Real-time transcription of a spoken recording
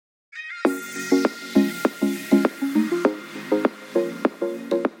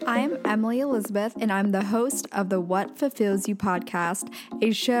Emily Elizabeth, and I'm the host of the What Fulfills You podcast,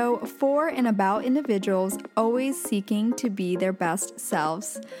 a show for and about individuals always seeking to be their best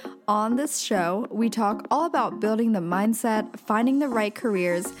selves. On this show, we talk all about building the mindset, finding the right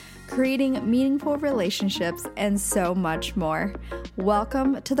careers, creating meaningful relationships, and so much more.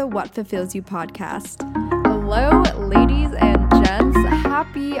 Welcome to the What Fulfills You podcast. Hello, ladies and gents.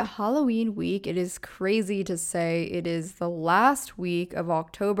 Happy Halloween week. It is crazy to say it is the last week of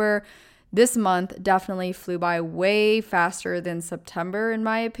October. This month definitely flew by way faster than September, in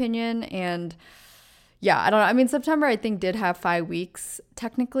my opinion. And yeah, I don't know. I mean, September, I think, did have 5 weeks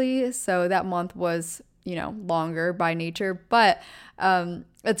technically. So that month was, longer by nature. But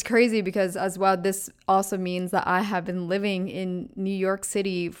it's crazy because as well, this also means that I have been living in New York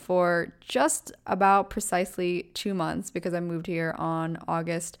City for just about precisely 2 months because I moved here on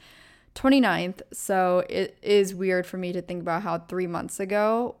August 29th. So it is weird for me to think about how 3 months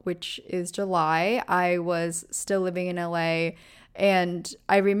ago, which is July, I was still living in LA. And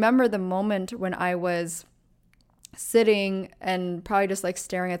I remember the moment when I was sitting and probably just like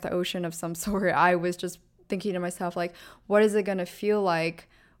staring at the ocean of some sort. I was just thinking to myself, like, what is it going to feel like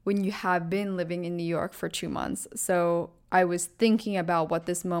when you have been living in New York for 2 months? So I was thinking about what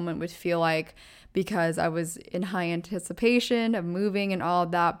this moment would feel like because I was in high anticipation of moving and all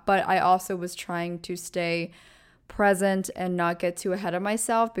of that. But I also was trying to stay present and not get too ahead of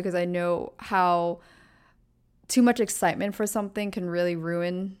myself because I know how too much excitement for something can really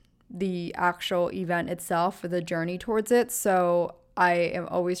ruin the actual event itself or the journey towards it. So I am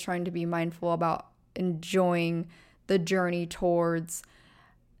always trying to be mindful about enjoying the journey towards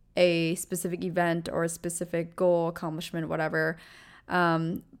a specific event or a specific goal, accomplishment, whatever.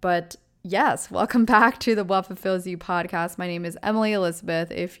 But yes, welcome back to the What Fulfills You podcast. My name is Emily Elizabeth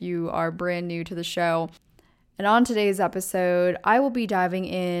if you are brand new to the show. And on today's episode, I will be diving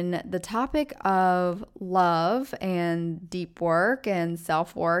in the topic of love and deep work and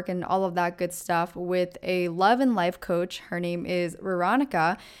self-work and all of that good stuff with a love and life coach. Her name is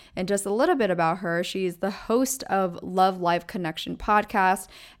Veronica. And just a little bit about her, she's the host of Love Life Connection podcast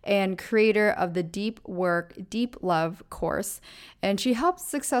and creator of the Deep Work, Deep Love course. And she helps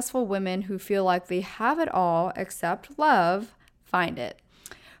successful women who feel like they have it all except love find it.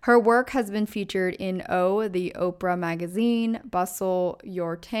 Her work has been featured in the Oprah magazine, Bustle,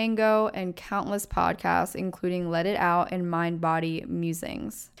 Your Tango, and countless podcasts, including Let It Out and Mind Body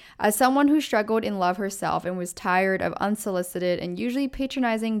Musings. As someone who struggled in love herself and was tired of unsolicited and usually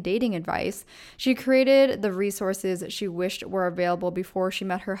patronizing dating advice, she created the resources she wished were available before she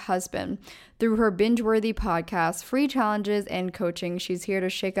met her husband. Through her binge-worthy podcast, free challenges, and coaching, she's here to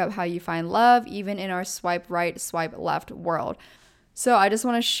shake up how you find love, even in our swipe right, swipe left world. So I just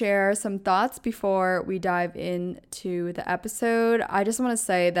want to share some thoughts before we dive into the episode. I just want to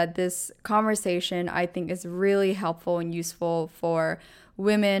say that this conversation I think is really helpful and useful for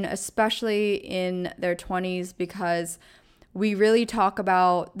women, especially in their 20s, because we really talk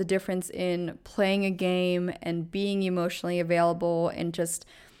about the difference in playing a game and being emotionally available and just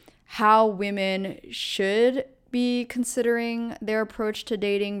how women should be considering their approach to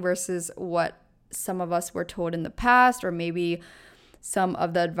dating versus what some of us were told in the past, or maybe some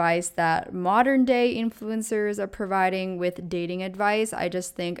of the advice that modern day influencers are providing with dating advice. I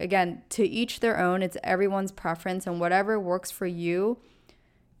just think, again, to each their own. It's everyone's preference, and whatever works for you,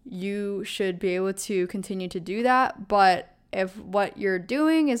 you should be able to continue to do that. But if what you're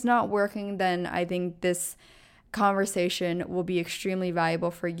doing is not working, then I think this conversation will be extremely valuable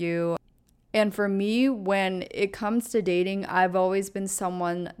for you. And for me, when it comes to dating, I've always been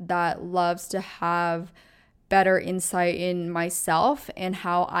someone that loves to have better insight in myself and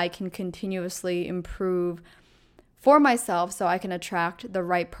how I can continuously improve for myself so I can attract the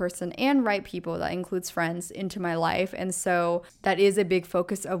right person and right people, that includes friends, into my life. And so that is a big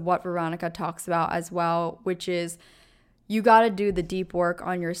focus of what Veronica talks about as well, which is you got to do the deep work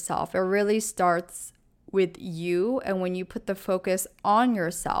on yourself. It really starts with you. And when you put the focus on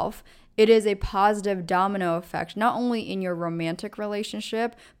yourself, it is a positive domino effect, not only in your romantic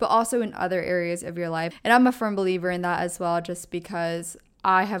relationship, but also in other areas of your life. And I'm a firm believer in that as well, just because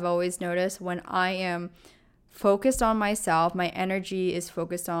I have always noticed when I am focused on myself, my energy is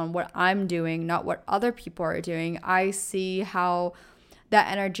focused on what I'm doing, not what other people are doing. I see how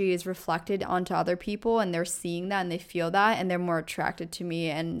that energy is reflected onto other people, and they're seeing that and they feel that and they're more attracted to me.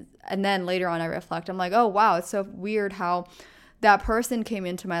 And then later on I reflect, I'm like, oh wow, it's so weird how that person came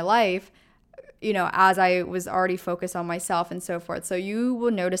into my life, as I was already focused on myself and so forth. So you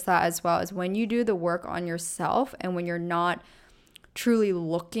will notice that as well, as when you do the work on yourself and when you're not truly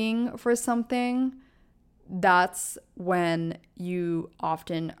looking for something, that's when you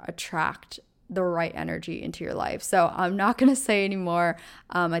often attract the right energy into your life. So I'm not going to say anymore.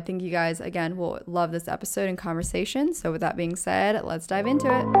 I think you guys, again, will love this episode and conversation. So with that being said, let's dive into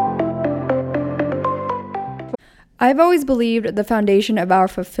it. I've always believed the foundation of our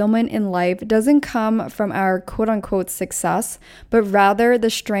fulfillment in life doesn't come from our quote unquote success, but rather the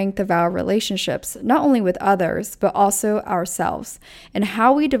strength of our relationships, not only with others, but also ourselves. And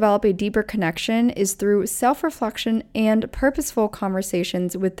how we develop a deeper connection is through self-reflection and purposeful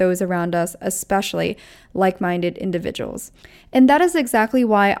conversations with those around us, especially like-minded individuals. And that is exactly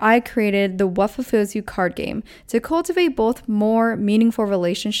why I created the What Fulfills You card game, to cultivate both more meaningful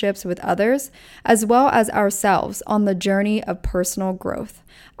relationships with others, as well as ourselves on the journey of personal growth.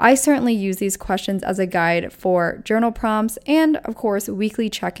 I certainly use these questions as a guide for journal prompts and, of course, weekly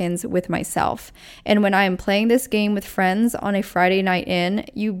check-ins with myself. And when I am playing this game with friends on a Friday night in,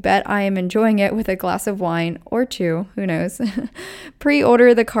 you bet I am enjoying it with a glass of wine or two, who knows.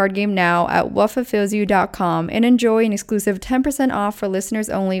 Pre-order the card game now at whatfulfillsyou.com and enjoy an exclusive 10% off for listeners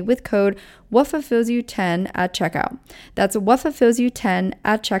only with code whatfulfillsyou10 at checkout. That's whatfulfillsyou10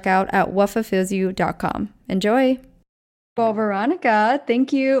 at checkout at whatfulfillsyou.com. Enjoy! Well, Veronica,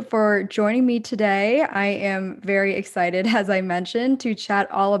 thank you for joining me today. I am very excited, as I mentioned, to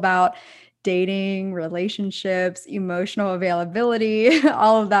chat all about dating, relationships, emotional availability,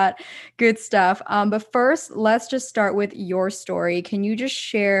 all of that good stuff. But first, let's just start with your story. Can you just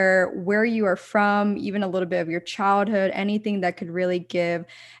share where you are from, even a little bit of your childhood, anything that could really give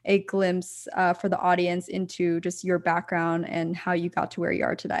a glimpse for the audience into just your background and how you got to where you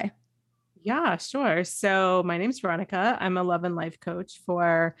are today? Yeah, sure. So my name's Veronica. I'm a love and life coach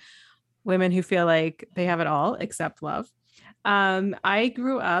for women who feel like they have it all except love. I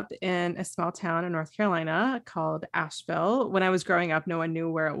grew up in a small town in North Carolina called Asheville. When I was growing up, no one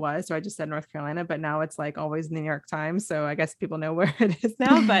knew where it was. So I just said North Carolina, but now it's like always in the New York Times. So I guess people know where it is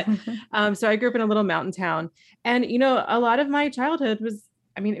now. But so I grew up in a little mountain town. And, a lot of my childhood was,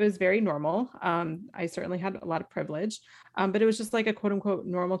 it was very normal. I certainly had a lot of privilege, but it was just like a quote unquote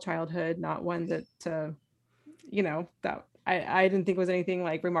normal childhood, not one that I didn't think was anything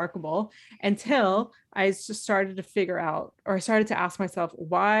like remarkable until I just started to figure out, or I started to ask myself,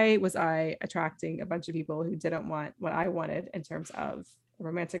 why was I attracting a bunch of people who didn't want what I wanted in terms of a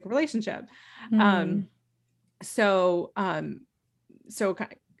romantic relationship? Mm. So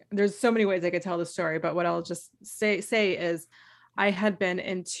there's so many ways I could tell the story, but what I'll just say is I had been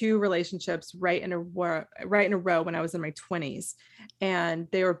in two relationships right in a row when I was in my 20s, and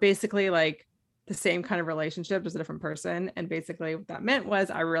they were basically like the same kind of relationship, as a different person. And basically what that meant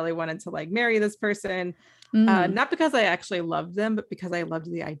was I really wanted to like marry this person, not because I actually loved them, but because I loved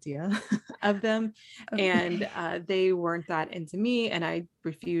the idea of them. Okay. And they weren't that into me, and I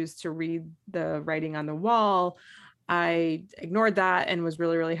refused to read the writing on the wall. I ignored that and was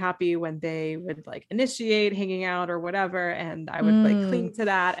really, really happy when they would like initiate hanging out or whatever. And I would like cling to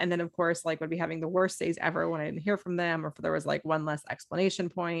that. And then of course, like would be having the worst days ever when I didn't hear from them, or if there was like one less explanation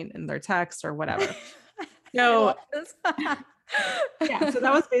point in their text or whatever. So yeah, so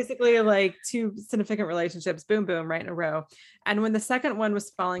that was basically like two significant relationships, boom, boom, right in a row. And when the second one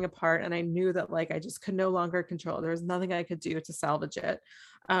was falling apart and I knew that like I just could no longer control it, there was nothing I could do to salvage it.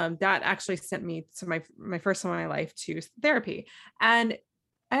 That actually sent me to my first one in my life to therapy. And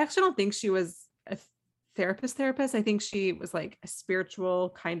I actually don't think she was a therapist. I think she was like a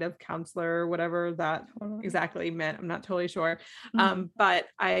spiritual kind of counselor, whatever that exactly meant. I'm not totally sure. But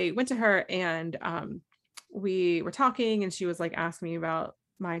I went to her, and we were talking, and she was like asking me about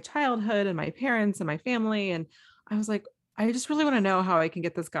my childhood and my parents and my family. And I was like, I just really want to know how I can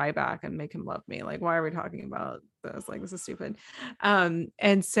get this guy back and make him love me. Like, why are we talking about this? Like, this is stupid.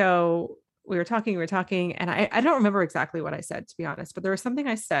 And so we were talking, and I don't remember exactly what I said, to be honest, but there was something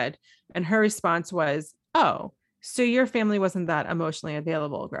I said, and her response was, oh, so your family wasn't that emotionally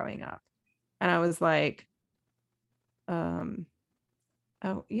available growing up. And I was like,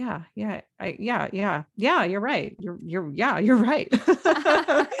 oh yeah, you're right. You're right.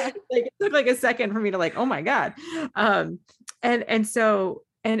 Like it took like a second for me to like, oh my God. And so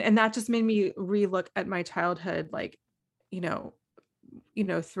that just made me relook at my childhood, like, through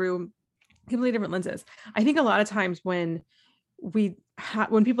completely different lenses. I think a lot of times when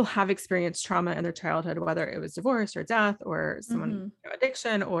when people have experienced trauma in their childhood, whether it was divorce or death or someone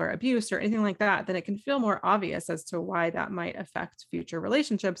addiction or abuse or anything like that, then it can feel more obvious as to why that might affect future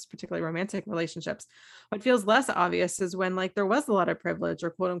relationships, particularly romantic relationships. What feels less obvious is when like there was a lot of privilege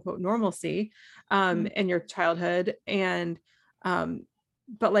or quote unquote normalcy in your childhood, and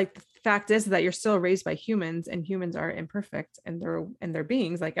but like fact is that you're still raised by humans, and humans are imperfect, and they're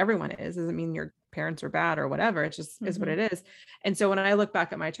beings like everyone is. Doesn't mean your parents are bad or whatever. It just is what it is. And so when I look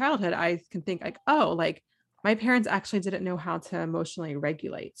back at my childhood, I can think like, oh, like my parents actually didn't know how to emotionally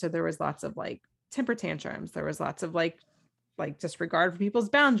regulate. So there was lots of like temper tantrums. There was lots of like disregard for people's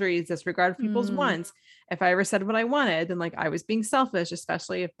boundaries, disregard for people's wants. If I ever said what I wanted, then like I was being selfish,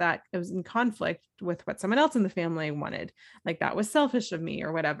 especially if that it was in conflict with what someone else in the family wanted, like that was selfish of me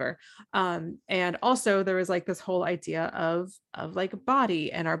or whatever. And also there was like this whole idea of like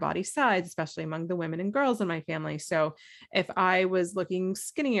body and our body size, especially among the women and girls in my family. So if I was looking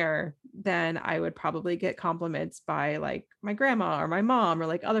skinnier, then I would probably get compliments by like my grandma or my mom or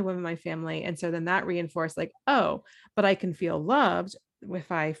like other women in my family. And so then that reinforced like, oh, but I can feel loved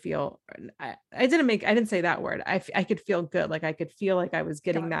if I feel, I didn't say that word. I could feel good. Like I could feel like I was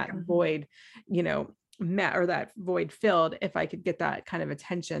getting that void, met, or that void filled if I could get that kind of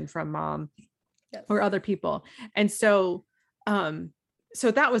attention from mom or other people. And so, so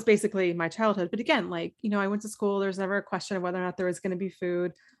that was basically my childhood. But again, like, I went to school, there's never a question of whether or not there was going to be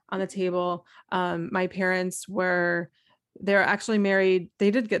food on the table. My parents they're actually married. They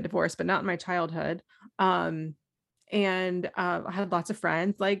did get divorced, but not in my childhood. And I had lots of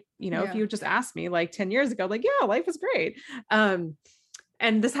friends, like, if you just asked me like 10 years ago, like, yeah, life was great. And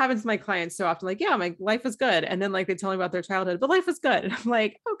this happens to my clients so often, like, yeah, my life was good. And then like, they tell me about their childhood, but life was good. And I'm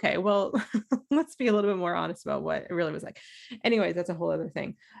like, okay, well, let's be a little bit more honest about what it really was like. Anyways, that's a whole other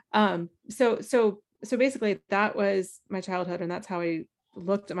thing. So basically that was my childhood. And that's how I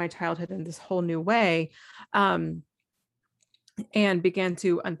looked at my childhood in this whole new way. And began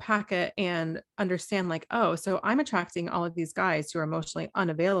to unpack it and understand like, oh, so I'm attracting all of these guys who are emotionally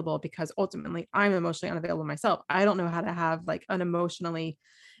unavailable because ultimately I'm emotionally unavailable myself. I don't know how to have like an emotionally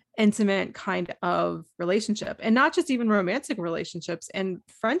intimate kind of relationship, and not just even romantic relationships, and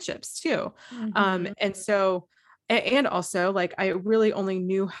friendships too. And so, and also like, I really only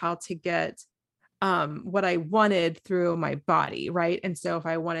knew how to get what I wanted through my body. Right. And so if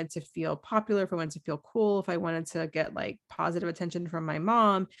I wanted to feel popular, if I wanted to feel cool, if I wanted to get like positive attention from my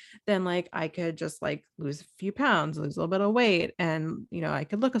mom, then like I could just like lose a few pounds, lose a little bit of weight, and I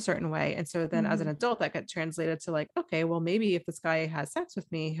could look a certain way. And so then as an adult, that got translated to like, okay, well, maybe if this guy has sex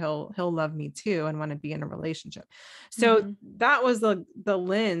with me, he'll love me too and want to be in a relationship. So that was the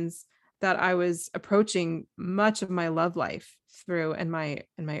lens that I was approaching much of my love life through in my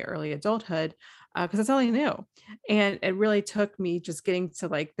early adulthood, because that's all I knew. And it really took me just getting to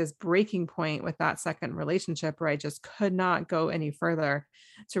like this breaking point with that second relationship where I just could not go any further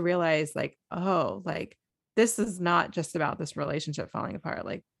to realize like, oh, like this is not just about this relationship falling apart.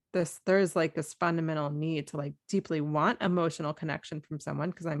 Like there's like this fundamental need to like deeply want emotional connection from someone,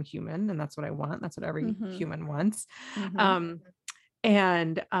 because I'm human and that's what I want. That's what every human wants.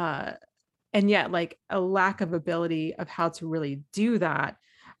 And yet like a lack of ability of how to really do that.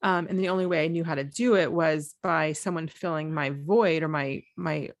 And the only way I knew how to do it was by someone filling my void or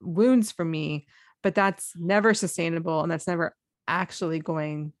my wounds for me. But that's never sustainable. And that's never actually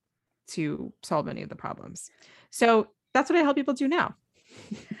going to solve any of the problems. So that's what I help people do now.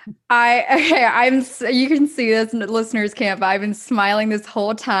 You can see this, listeners can't, but I've been smiling this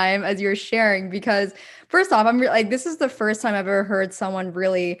whole time as you're sharing, because first off, like, this is the first time I've ever heard someone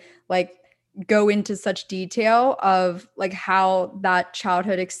really like go into such detail of like how that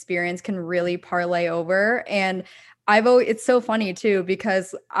childhood experience can really parlay over. And it's so funny too,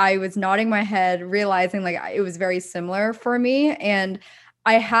 because I was nodding my head, realizing like it was very similar for me. And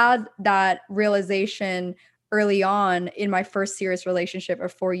I had that realization early on in my first serious relationship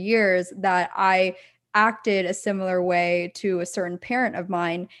of 4 years that I acted a similar way to a certain parent of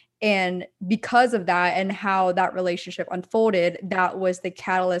mine. And because of that and how that relationship unfolded, that was the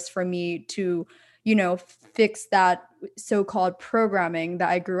catalyst for me to, fix that so-called programming that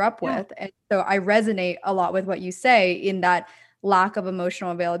I grew up with. And so I resonate a lot with what you say in that lack of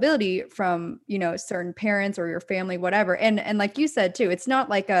emotional availability from, certain parents or your family, whatever. And like you said too, it's not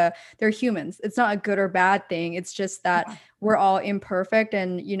like they're humans. It's not a good or bad thing. It's just that we're all imperfect,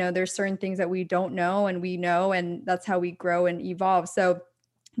 and, there's certain things that we don't know and we know, and that's how we grow and evolve. So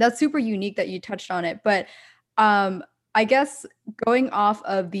that's super unique that you touched on it. But I guess going off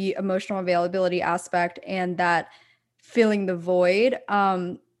of the emotional availability aspect and that filling the void,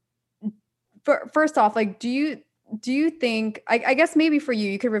 first off, like, do you think, I guess maybe for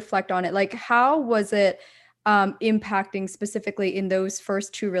you could reflect on it, like how was it impacting specifically in those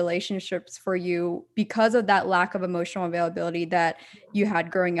first two relationships for you because of that lack of emotional availability that you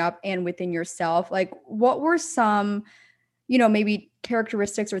had growing up and within yourself? Like, what were some, maybe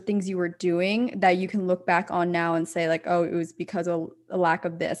characteristics or things you were doing that you can look back on now and say like, oh, it was because of a lack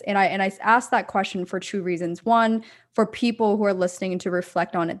of this? And I asked that question for two reasons. One, for people who are listening to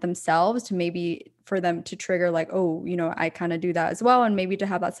reflect on it themselves, to maybe for them to trigger like, oh, I kind of do that as well, and maybe to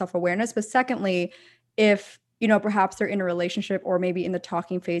have that self-awareness. But secondly, if perhaps they're in a relationship or maybe in the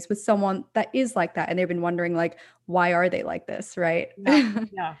talking phase with someone that is like that, and they've been wondering like, why are they like this, right?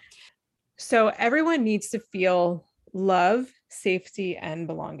 Yeah. So everyone needs to feel love, safety, and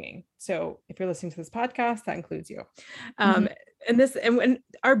belonging. So if you're listening to this podcast, that includes you. And when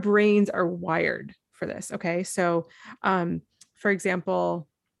our brains are wired for this. Okay. So, for example,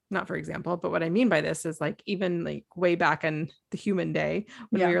 not for example, but what I mean by this is like, even like way back in the human day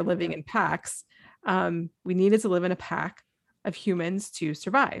when we were living in packs, we needed to live in a pack of humans to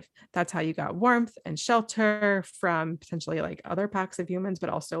survive. That's how you got warmth and shelter from potentially like other packs of humans, but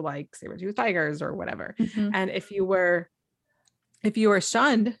also like saber-toothed tigers or whatever. And if you were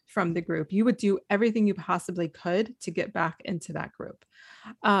shunned from the group, you would do everything you possibly could to get back into that group.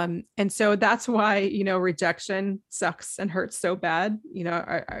 And so that's why, rejection sucks and hurts so bad.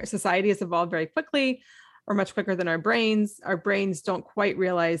 Our society has evolved very quickly, or much quicker than our brains. Our brains don't quite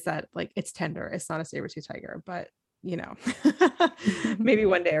realize that like it's tender. It's not a saber-toothed tiger, but maybe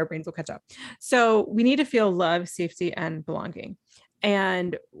one day our brains will catch up. So we need to feel love, safety, and belonging.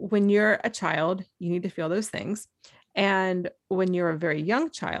 And when you're a child, you need to feel those things. And when you're a very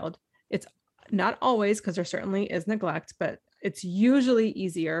young child, it's not always, because there certainly is neglect, but it's usually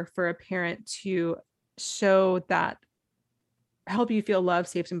easier for a parent to show that, help you feel love,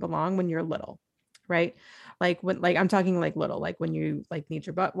 safe, and belong when you're little, right? Like when, like I'm talking like little, like when you like need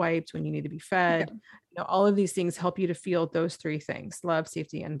your butt wiped, when you need to be fed, all of these things help you to feel those three things: love,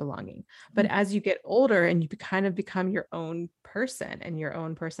 safety, and belonging. But as you get older and you kind of become your own person and your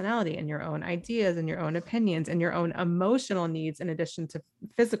own personality and your own ideas and your own opinions and your own emotional needs, in addition to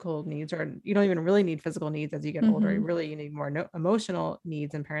physical needs, or you don't even really need physical needs as you get older, you need more emotional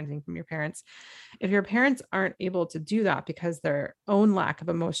needs and parenting from your parents. If your parents aren't able to do that because their own lack of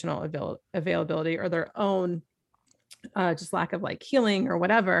emotional availability, or their own just lack of like healing or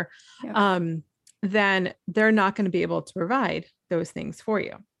whatever, then they're not going to be able to provide those things for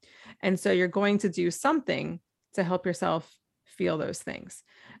you. And so you're going to do something to help yourself feel those things.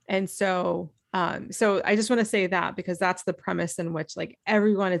 And so I just want to say that, because that's the premise in which like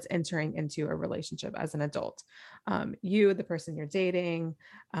everyone is entering into a relationship as an adult. You, the person you're dating,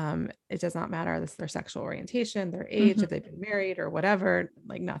 it does not matter their sexual orientation, their age, if they've been married or whatever,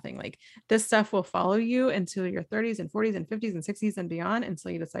 like nothing. Like this stuff will follow you until your 30s and 40s and 50s and 60s and beyond,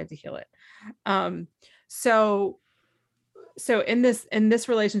 until you decide to heal it. So in this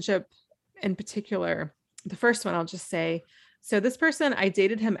relationship in particular, the first one, I'll just say, so this person, I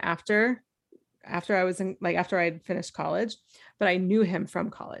dated him after I was in, like, after I'd finished college, but I knew him from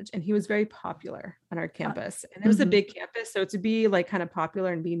college, and he was very popular on our campus, and it was a big campus. So to be like kind of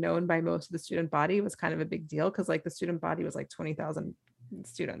popular and be known by most of the student body was kind of a big deal, because like the student body was like 20,000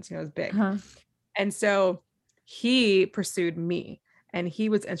 students, it was big. And so he pursued me, and he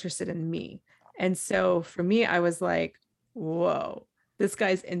was interested in me. And so for me, I was like, whoa, this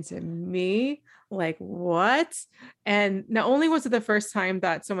guy's into me. Like, what? And not only was it the first time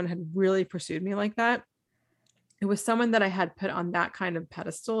that someone had really pursued me like that, it was someone that I had put on that kind of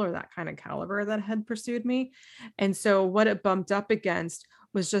pedestal, or that kind of caliber, that had pursued me. And so what it bumped up against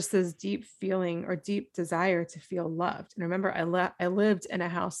was just this deep feeling, or deep desire to feel loved. And remember, I lived in a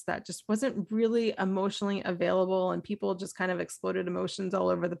house that just wasn't really emotionally available, and people just kind of exploded emotions all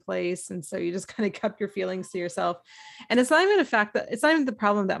over the place. And so you just kind of kept your feelings to yourself. And it's not even the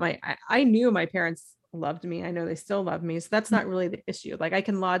problem that I knew my parents loved me. I know they still love me. So that's not really the issue. Like I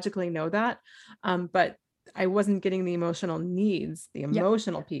can logically know that. But I wasn't getting the emotional needs, the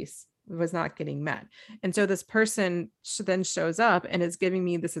emotional piece was not getting met. And so this person then shows up and is giving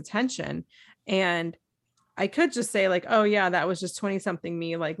me this attention. And I could just say like, oh yeah, that was just 20 something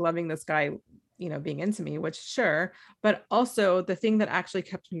me, like loving this guy, being into me, which sure. But also the thing that actually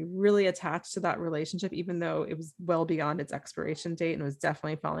kept me really attached to that relationship, even though it was well beyond its expiration date and was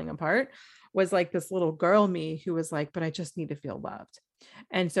definitely falling apart, was like this little girl me who was like, but I just need to feel loved.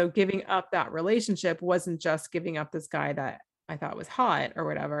 And so giving up that relationship wasn't just giving up this guy that I thought was hot or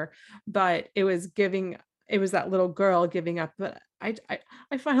whatever, but it was that little girl giving up, but I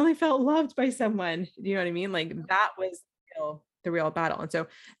finally felt loved by someone. You know what I mean? Like that was the real battle. And so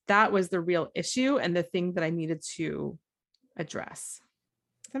that was the real issue, and the thing that I needed to address.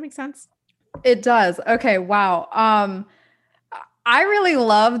 Does that make sense? It does. Okay. Wow. I really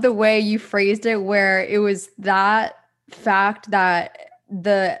love the way you phrased it, where it was that fact that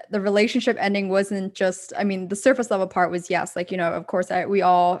the relationship ending wasn't just, I mean, the surface level part was, yes, like, you know, of course we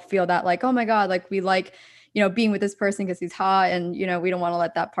all feel that, like, oh my God, like we like, you know, being with this person because he's hot and, you know, we don't want to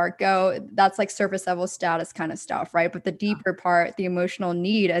let that part go. That's like surface level status kind of stuff, right? But the deeper part, the emotional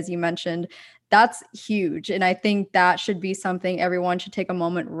need, as you mentioned, that's huge. And I think that should be something everyone should take a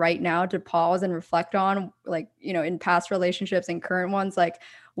moment right now to pause and reflect on, like, you know, in past relationships and current ones, like,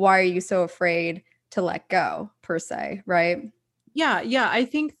 why are you so afraid to let go, per se, right? Yeah. I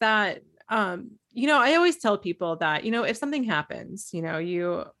think that, you know, I always tell people that, you know, if something happens, you know,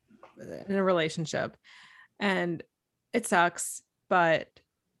 you in a relationship and it sucks, but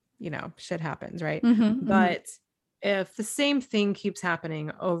you know, shit happens, right? Mm-hmm, mm-hmm. But if the same thing keeps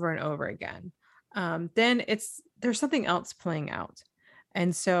happening over and over again, then there's something else playing out.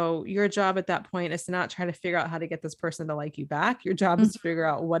 And so your job at that point is to not try to figure out how to get this person to like you back. Your job is to figure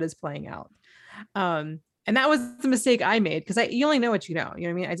out what is playing out. And that was the mistake I made because you only know what you know. You know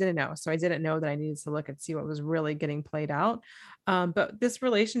what I mean? I didn't know. So I didn't know that I needed to look and see what was really getting played out. But this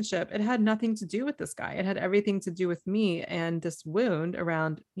relationship, it had nothing to do with this guy. It had everything to do with me and this wound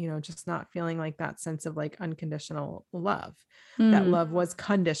around, you know, just not feeling like that sense of like unconditional love. That Mm. love was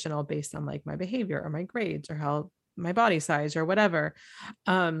conditional based on like my behavior or my grades or how my body size or whatever.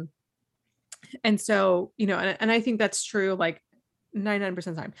 Um, and so, you know, and I think that's true like 99%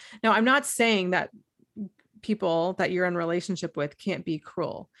 of the time. Now, I'm not saying that people that you're in relationship with can't be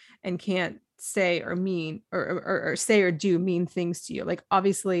cruel and can't say or mean or say or do mean things to you. Like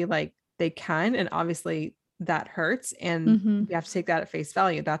obviously like they can, and obviously that hurts and Mm-hmm. we have to take that at face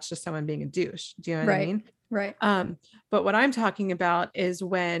value. That's just someone being a douche. Do you know what I Right. mean? Right. But what I'm talking about is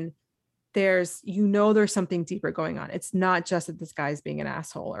when there's something deeper going on. It's not just that this guy's being an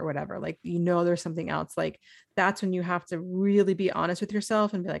asshole or whatever. Like, you know, there's something else. Like, that's when you have to really be honest with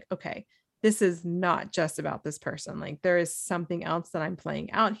yourself and be like, okay, this is not just about this person. Like, there is something else that I'm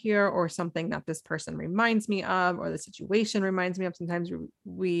playing out here, or something that this person reminds me of, or the situation reminds me of. Sometimes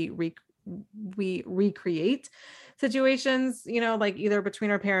we recreate situations, you know, like either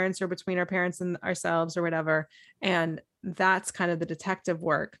between our parents or between our parents and ourselves or whatever. And that's kind of the detective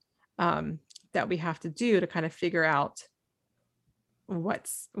work that we have to do to kind of figure out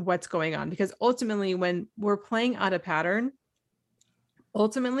what's going on. Because ultimately, when we're playing out a pattern,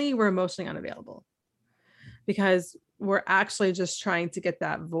 ultimately we're emotionally unavailable because we're actually just trying to get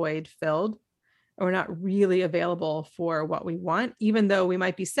that void filled. Or we're not really available for what we want, even though we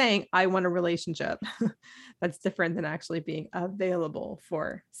might be saying, I want a relationship. That's different than actually being available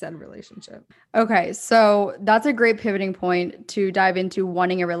for said relationship. Okay, so that's a great pivoting point to dive into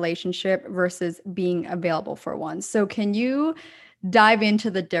wanting a relationship versus being available for one. So, can you dive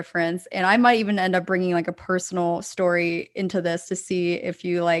into the difference? And I might even end up bringing like a personal story into this to see if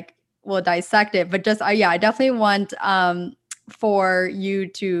you like will dissect it. But just, yeah, I definitely want for you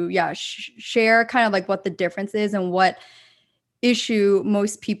to, yeah, share kind of like what the difference is and what issue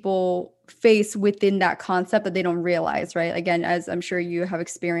most people face within that concept that they don't realize, right? Again, as I'm sure you have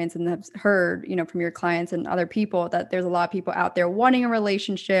experienced and have heard, you know, from your clients and other people, that there's a lot of people out there wanting a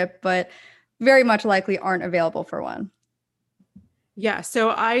relationship, but very much likely aren't available for one. Yeah.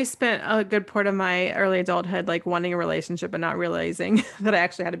 So I spent a good part of my early adulthood like wanting a relationship and not realizing that I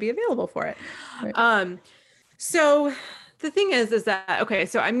actually had to be available for it. Right. So the thing is that, okay,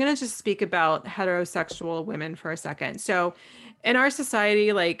 so I'm going to just speak about heterosexual women for a second. So in our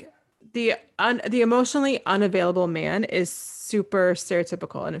society, like the emotionally unavailable man is super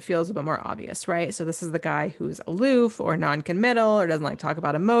stereotypical and it feels a bit more obvious, right? So this is the guy who's aloof or non-committal or doesn't like talk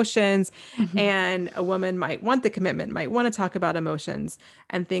about emotions. Mhm. And a woman might want the commitment, might want to talk about emotions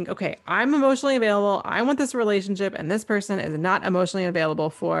and think, okay, I'm emotionally available. I want this relationship, and this person is not emotionally available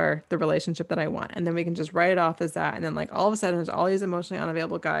for the relationship that I want. And then we can just write it off as that. And then, like, all of a sudden, there's all these emotionally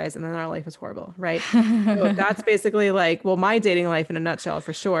unavailable guys, and then our life is horrible, right? So that's basically like, well, my dating life in a nutshell,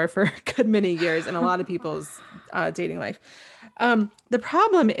 for sure, for a good many years, and a lot of people's dating life. The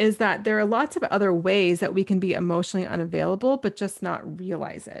problem is that there are lots of other ways that we can be emotionally unavailable, but just not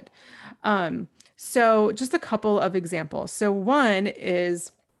realize it. So just a couple of examples. So one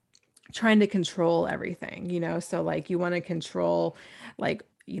is trying to control everything, you know, so like you want to control like,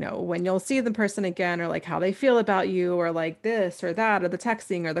 you know, when you'll see the person again, or like how they feel about you, or like this or that, or the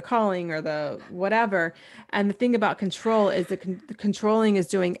texting or the calling or the whatever. And the thing about control is the controlling is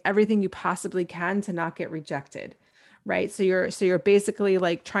doing everything you possibly can to not get rejected. Right. So you're basically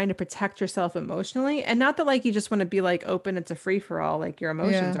like trying to protect yourself emotionally. And not that like you just want to be like open, it's a free for all, like your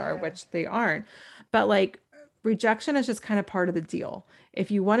emotions Yeah. are, which they aren't. But like rejection is just kind of part of the deal. If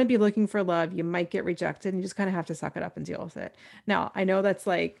you want to be looking for love, you might get rejected and you just kind of have to suck it up and deal with it. Now, I know that's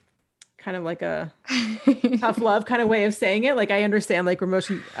like kind of like a tough love kind of way of saying it. Like I understand like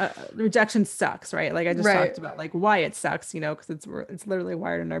rejection sucks, right? Like I just talked about like why it sucks, because it's literally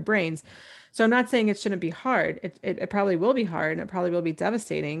wired in our brains. So I'm not saying it shouldn't be hard. It probably will be hard, and it probably will be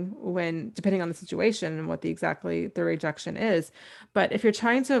devastating depending on the situation and what the rejection is. But if you're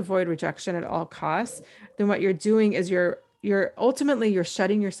trying to avoid rejection at all costs, then what you're doing is you're ultimately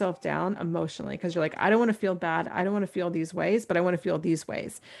shutting yourself down emotionally, because you're like, I don't want to feel bad. I don't want to feel these ways, but I want to feel these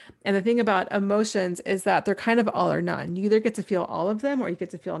ways. And the thing about emotions is that they're kind of all or none. You either get to feel all of them or you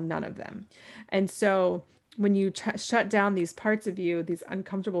get to feel none of them. And so when you shut down these parts of you, these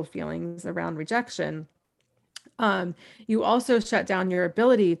uncomfortable feelings around rejection, you also shut down your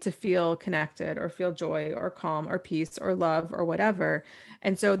ability to feel connected or feel joy or calm or peace or love or whatever.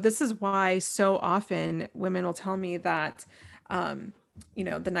 And so this is why so often women will tell me that,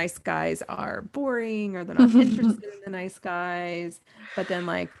 the nice guys are boring, or they're not interested in the nice guys. But then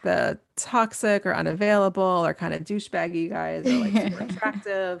like the toxic or unavailable or kind of douchebaggy guys are like super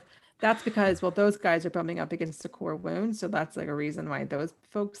attractive. That's because, well, those guys are bumping up against a core wound. So that's like a reason why those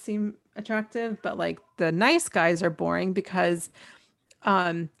folks seem attractive. But like the nice guys are boring because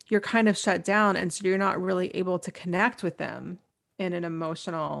you're kind of shut down. And so you're not really able to connect with them in an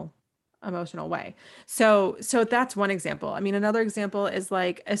emotional way. So that's one example. I mean, another example is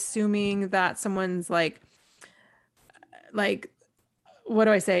like assuming that someone's like, what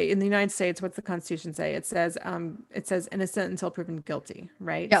do I say? In the United States, what's the Constitution say? It says innocent until proven guilty,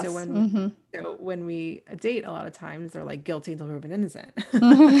 right? Yes. So when we date, a lot of times they're like guilty until proven innocent.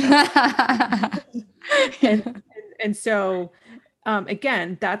 and so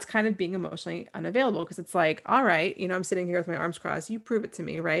again, that's kind of being emotionally unavailable, because it's like, all right, I'm sitting here with my arms crossed, you prove it to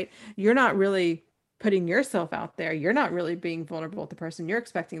me, right? You're not really putting yourself out there. You're not really being vulnerable with the person. You're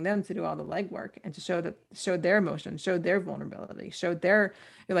expecting them to do all the legwork and to show their emotion, show their vulnerability, show you're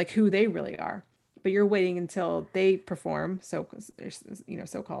like who they really are. But you're waiting until they perform,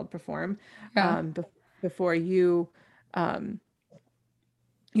 so-called perform, before you, show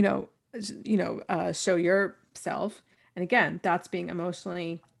yourself. And again, that's being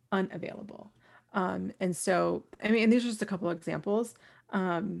emotionally unavailable. And so, I mean, and these are just a couple of examples.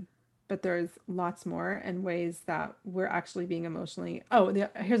 But there's lots more and ways that we're actually being emotionally.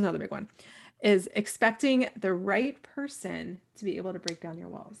 Here's another big one, is expecting the right person to be able to break down your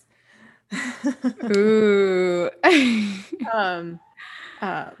walls. Ooh.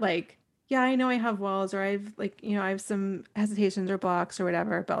 Like, yeah, I know I have walls, or I've I have some hesitations or blocks or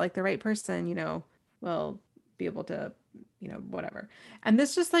whatever, but like the right person, will be able to, whatever. And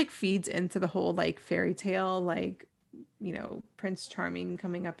this just like feeds into the whole like fairy tale, like, Prince Charming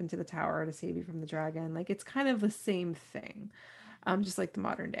coming up into the tower to save you from the dragon. Like it's kind of the same thing, just like the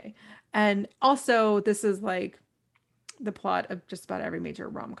modern day. And also this is like the plot of just about every major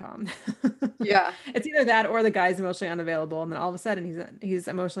rom-com. Yeah. It's either that or the guy's emotionally unavailable, and then all of a sudden he's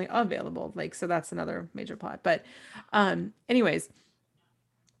emotionally available. Like, so that's another major plot. But anyways,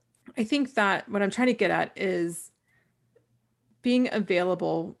 I think that what I'm trying to get at is being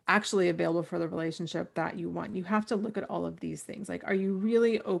actually available for the relationship that you want. You have to look at all of these things. Like, are you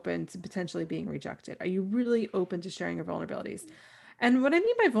really open to potentially being rejected? Are you really open to sharing your vulnerabilities? And what I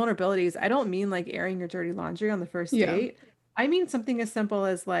mean by vulnerabilities, I don't mean like airing your dirty laundry on the first date. I mean something as simple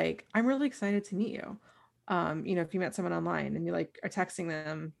as like, I'm really excited to meet you. If you met someone online and you like are texting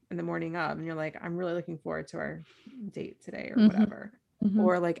them in the morning of, and you're like, I'm really looking forward to our date today, or whatever.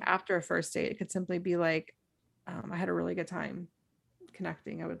 Or like after a first date, it could simply be like, I had a really good time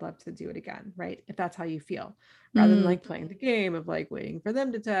connecting. I would love to do it again, right? If that's how you feel, rather than like playing the game of like waiting for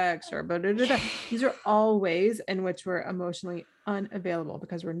them to text or these are all ways in which we're emotionally unavailable,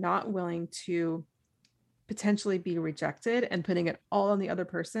 because we're not willing to potentially be rejected and putting it all on the other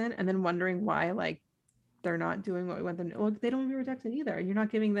person, and then wondering why like they're not doing what we want them to. Well, they don't want to be rejected either. You're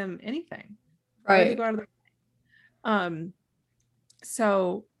not giving them anything. Right.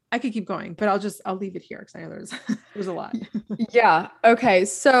 So I could keep going, but I'll leave it here because I know there's a lot. Yeah. Okay.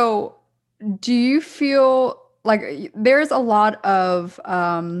 So do you feel like there's a lot of,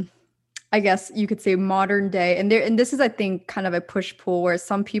 I guess you could say modern day, and this is, I think, kind of a push-pull where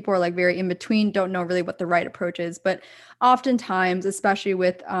some people are like very in between, don't know really what the right approach is. But oftentimes, especially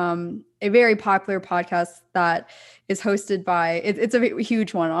with a very popular podcast that is hosted by, it's a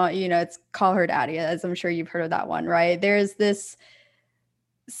huge one, it's Call Her Daddy, as I'm sure you've heard of that one, right? There's this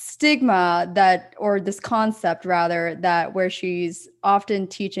stigma or this concept rather, that where she's often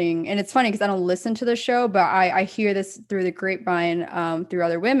teaching, and it's funny because I don't listen to the show, but I hear this through the grapevine, through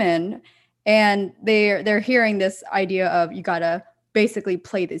other women, and they're hearing this idea of you gotta basically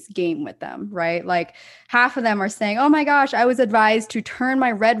play this game with them, right? Like half of them are saying, oh my gosh, I was advised to turn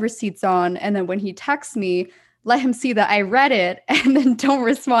my read receipts on. And then when he texts me, let him see that I read it and then don't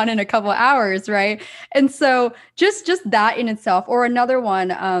respond in a couple hours, right? And so just that in itself. Or another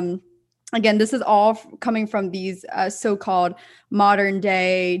one, again, this is all coming from these so-called modern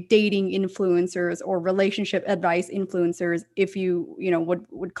day dating influencers or relationship advice influencers, if you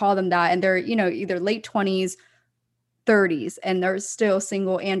would call them that. And they're either late 20s, 30s, and they're still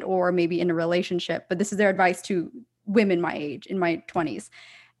single and or maybe in a relationship, but this is their advice to women my age, in my 20s.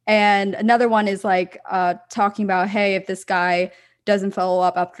 And another one is like talking about, hey, if this guy doesn't follow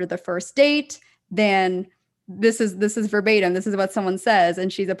up after the first date, then this is verbatim. This is what someone says.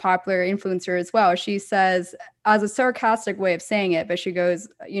 And she's a popular influencer as well. She says, as a sarcastic way of saying it, but she goes,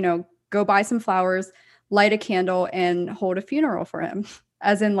 go buy some flowers, light a candle, and hold a funeral for him,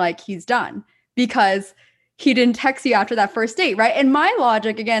 as in like he's done, because he didn't text you after that first date, right? And my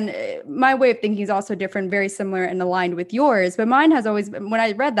logic, again, my way of thinking is also different, very similar and aligned with yours. But mine has always been, when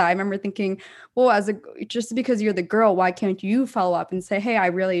I read that, I remember thinking, well, just because you're the girl, why can't you follow up and say, hey, I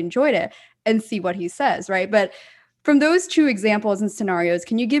really enjoyed it, and see what he says, right? But from those two examples and scenarios,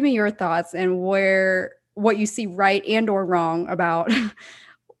 can you give me your thoughts and what you see right and or wrong about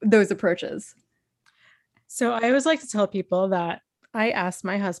those approaches? So I always like to tell people that I asked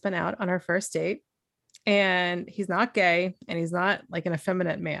my husband out on our first date, and he's not gay and he's not like an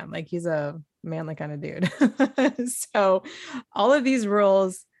effeminate man. Like he's a manly kind of dude. So all of these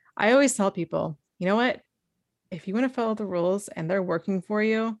rules, I always tell people, you know what? If you want to follow the rules and they're working for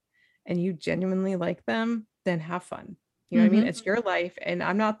you and you genuinely like them, then have fun. You know what I mean? It's your life and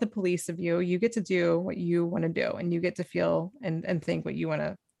I'm not the police of you. You get to do what you want to do and you get to feel and think what you want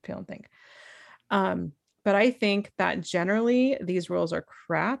to feel and think. But I think that generally these rules are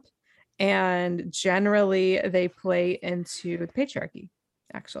crap. And generally they play into the patriarchy,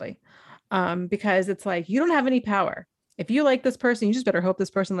 actually, because it's like, you don't have any power. If you like this person, you just better hope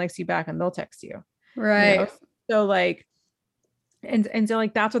this person likes you back and they'll text you. Right. So like, and so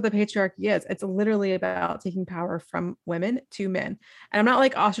like, that's what the patriarchy is. It's literally about taking power from women to men. And I'm not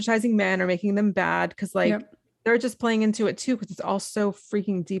like ostracizing men or making them bad, because like they're just playing into it too, because it's all so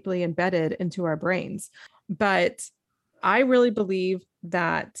freaking deeply embedded into our brains. But I really believe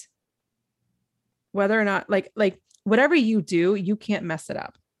that whether or not like whatever you do, you can't mess it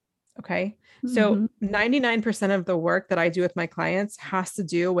up. Okay. So 99% of the work that I do with my clients has to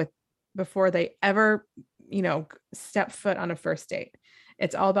do with before they ever, step foot on a first date.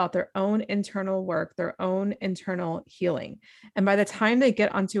 It's all about their own internal work, their own internal healing. And by the time they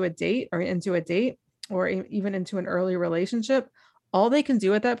get onto a date or even into an early relationship, all they can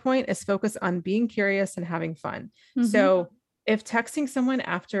do at that point is focus on being curious and having fun. So if texting someone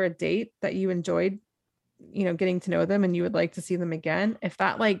after a date that you enjoyed, getting to know them and you would like to see them again, if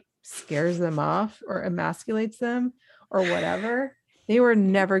that like scares them off or emasculates them or whatever, they were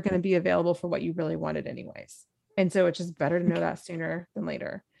never going to be available for what you really wanted anyways. And so it's just better to know that sooner than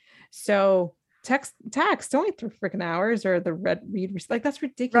later. So text don't wait 3 freaking hours or the read like that's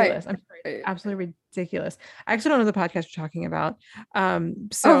ridiculous. Right. I'm sorry, absolutely ridiculous. I actually don't know the podcast you're talking about.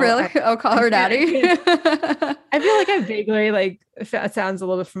 So really? I'll call her daddy. I feel like I vaguely like it sounds a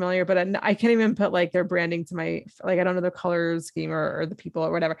little bit familiar, but I can't even put like their branding to my like I don't know the color scheme or the people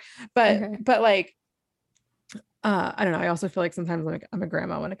or whatever. But like I don't know. I also feel like sometimes I'm a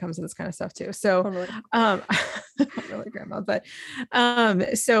grandma when it comes to this kind of stuff too. So not really grandma, but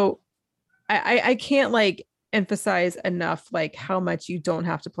so I can't like emphasize enough like how much you don't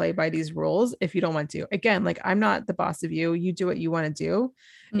have to play by these rules if you don't want to. Again, like I'm not the boss of you. You do what you want to do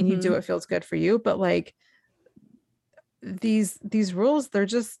and you do what feels good for you. But like these rules, they're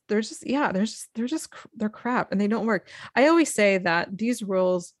crap and they don't work. I always say that these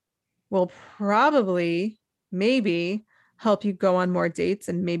rules will probably maybe help you go on more dates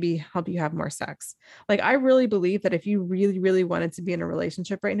and maybe help you have more sex. Like I really believe that if you really, really wanted to be in a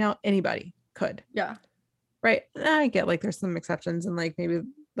relationship right now, anybody could. Yeah. Right. I get like there's some exceptions and like maybe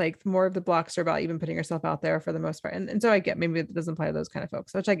like more of the blocks are about even putting yourself out there for the most part. And so I get maybe it doesn't apply to those kind of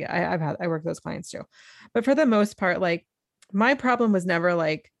folks, which I get. I work with those clients too. But for the most part, like my problem was never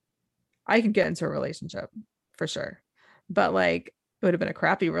like I could get into a relationship for sure. But like it would have been a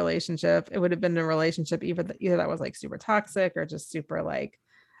crappy relationship. It would have been a relationship either that was like super toxic or just super like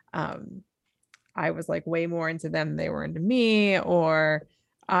I was like way more into them than they were into me, or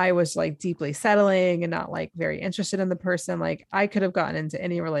I was like deeply settling and not like very interested in the person. Like I could have gotten into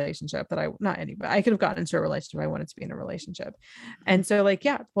any relationship but I could have gotten into a relationship I wanted to be in a relationship. And so like,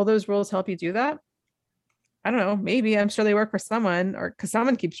 yeah, will those rules help you do that? I don't know. Maybe. I'm sure they work for someone or because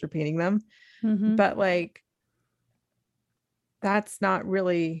someone keeps repeating them. But like, that's not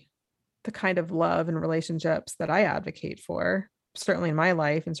really the kind of love and relationships that I advocate for, certainly in my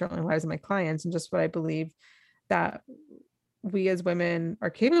life and certainly in the lives of my clients, and just what I believe that we as women are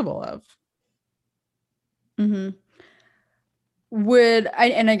capable of. Mm-hmm. Would I,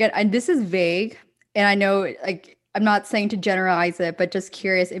 and again, this is vague, and I know, like, I'm not saying to generalize it, but just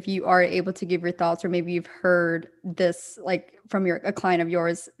curious if you are able to give your thoughts, or maybe you've heard this, like, from a client of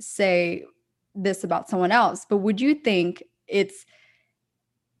yours say this about someone else. But would you think it's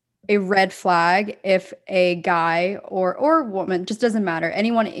a red flag if a guy or woman, just doesn't matter,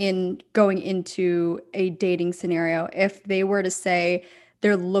 anyone in going into a dating scenario, if they were to say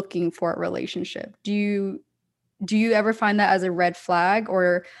they're looking for a relationship? Do you ever find that as a red flag?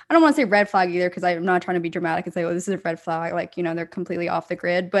 Or I don't want to say red flag either, because I'm not trying to be dramatic and say, oh, this is a red flag, like, they're completely off the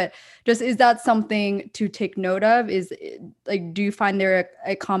grid. But just, is that something to take note of? Like, do you find there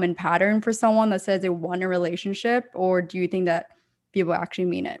a common pattern for someone that says they want a relationship? Or do you think that people actually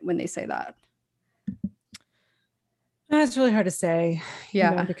mean it when they say that? That's really hard to say,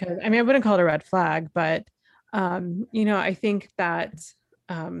 Yeah. because I mean, I wouldn't call it a red flag, but I think that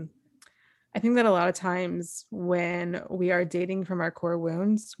a lot of times when we are dating from our core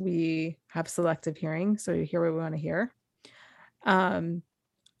wounds, we have selective hearing. So we hear what we want to hear.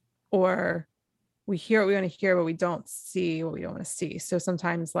 Or we hear what we want to hear, but we don't see what we don't want to see. So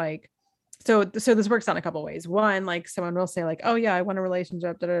sometimes, like, so this works out in a couple of ways. One, like, someone will say, like, oh yeah, I want a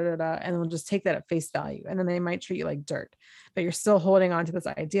relationship, da, da, da, da, and we'll just take that at face value. And then they might treat you like dirt, but you're still holding on to this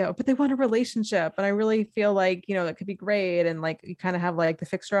idea, but they want a relationship. And I really feel like, that could be great. And like, you kind of have like the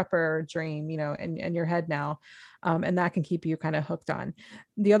fixer upper dream, in your head now. And that can keep you kind of hooked on.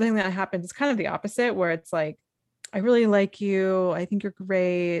 The other thing that happens is kind of the opposite, where it's like, I really like you. I think you're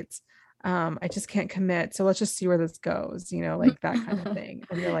great. I just can't commit. So let's just see where this goes, like that kind of thing.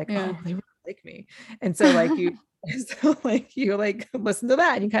 And you're like, Yeah. oh, they really like me. And so like you, you like listen to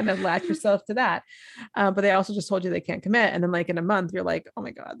that and you kind of latch yourself to that. But they also just told you they can't commit. And then like in a month, you're like, oh my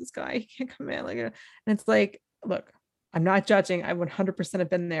God, this guy, he can't commit. Like, and it's like, look, I'm not judging. I 100%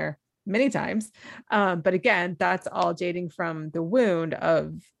 have been there many times. But again, that's all dating from the wound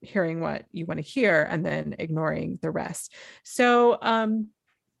of hearing what you want to hear and then ignoring the rest. So,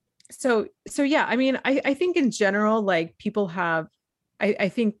 so yeah, I mean, I think in general, like, people have, I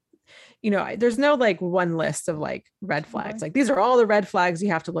think, there's no like one list of like red flags. Like, these are all the red flags you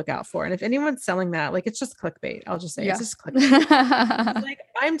have to look out for. And if anyone's selling that, like, it's just clickbait. I'll just say Yeah. it's just clickbait. It's like,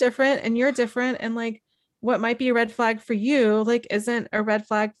 I'm different and you're different. And like, what might be a red flag for you, like, isn't a red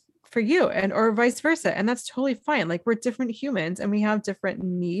flag for you, and or vice versa. And that's totally fine. Like, we're different humans and we have different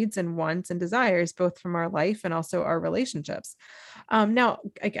needs and wants and desires, both from our life and also our relationships. Now,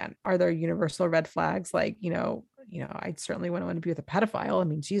 again, are there universal red flags? Like, I certainly wouldn't want to be with a pedophile. I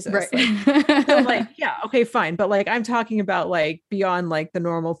mean, Jesus, Right. like, so like, yeah, okay, fine. But like, I'm talking about like beyond like the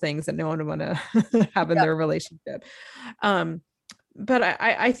normal things that no one would want to have in their relationship. But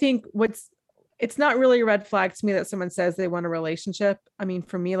I think it's not really a red flag to me that someone says they want a relationship. I mean,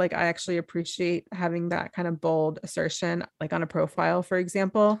 for me, like, I actually appreciate having that kind of bold assertion, like on a profile, for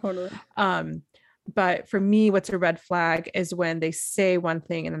example. Totally. But for me, what's a red flag is when they say one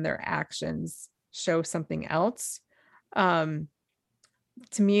thing and then their actions show something else.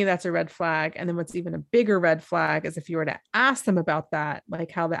 To me, that's a red flag. And then what's even a bigger red flag is if you were to ask them about that,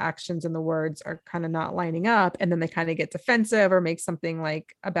 like how the actions and the words are kind of not lining up, and then they kind of get defensive or make something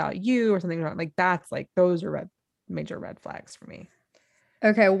like about you or something like that's like, those are major red flags for me.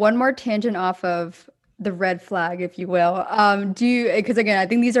 Okay, one more tangent off of the red flag, if you will. Because again, I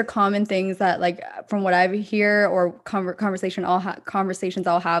think these are common things that, like, from what I hear, or conversations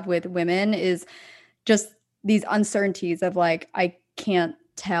I'll have with women, is just these uncertainties of like, I can't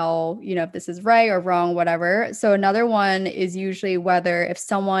tell, if this is right or wrong, whatever. So another one is usually whether if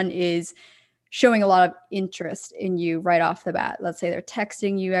someone is showing a lot of interest in you right off the bat. Let's say they're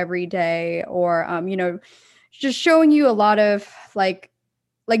texting you every day, or just showing you a lot of like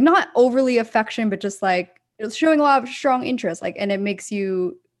not overly affection, but just like it's showing a lot of strong interest, like, and it makes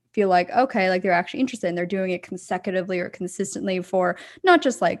you feel like, okay, like they're actually interested and they're doing it consecutively or consistently for not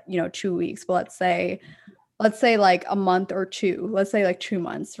just like 2 weeks, but let's say like a month or two, let's say like 2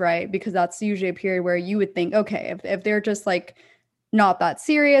 months, right? Because that's usually a period where you would think, okay, if they're just like not that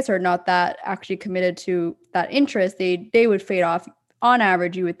serious or not that actually committed to that interest, they would fade off on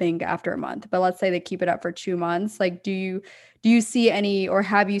average, you would think, after a month. But let's say they keep it up for 2 months. Like, do you see any, or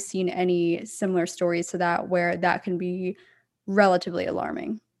have you seen any similar stories to that where that can be relatively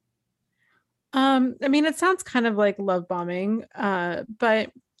alarming? I mean, it sounds kind of like love bombing,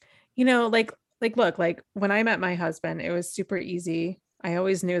 but like look, like when I met my husband, it was super easy. I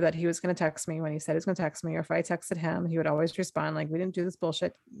always knew that he was going to text me when he said he was going to text me, or if I texted him, he would always respond. Like, we didn't do this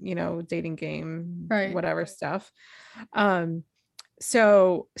bullshit, dating game, Right. whatever stuff. Um,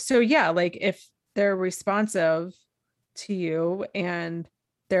 so yeah, like if they're responsive to you and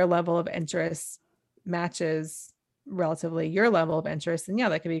their level of interest matches relatively your level of interest, then yeah,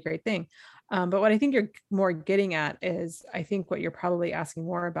 that could be a great thing. But what I think you're more getting at is, I think what you're probably asking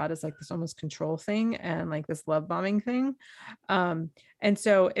more about is like this almost control thing and like this love bombing thing. And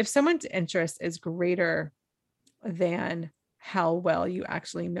so if someone's interest is greater than how well you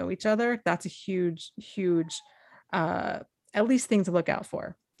actually know each other, that's a huge, huge, at least thing to look out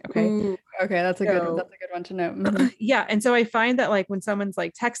for. Okay. Ooh, okay, that's a good one to know. Mhm. Yeah. And so I find that like when someone's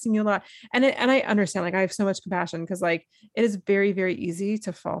like texting you a lot, and I understand, like I have so much compassion, because like it is very, very easy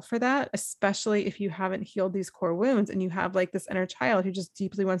to fall for that, especially if you haven't healed these core wounds and you have like this inner child who just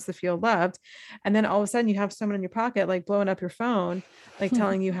deeply wants to feel loved. And then all of a sudden you have someone in your pocket, like blowing up your phone, like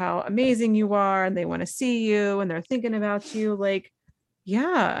telling you how amazing you are, and they want to see you and they're thinking about you. Like,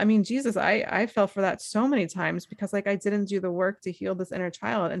 yeah, I mean, Jesus, I fell for that so many times, because like I didn't do the work to heal this inner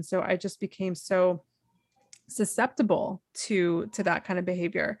child. And so I just became so susceptible to that kind of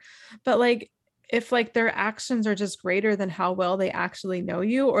behavior. But like if like their actions are just greater than how well they actually know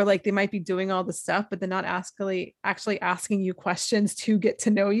you, or like they might be doing all the stuff but they're not actually asking you questions to get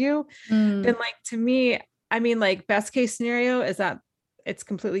to know you, then like to me, I mean, like best case scenario is that it's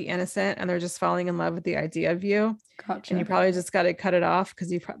completely innocent and they're just falling in love with the idea of you. Gotcha. And you probably just got to cut it off,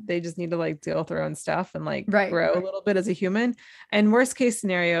 because they just need to like deal with their own stuff and like Right. grow a little bit as a human. And worst case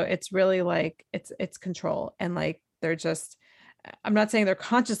scenario, it's really like it's control, and like they're just, I'm not saying they're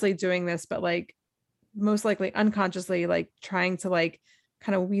consciously doing this, but like most likely unconsciously, like trying to like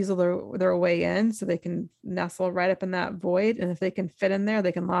kind of weasel their way in so they can nestle right up in that void. And if they can fit in there,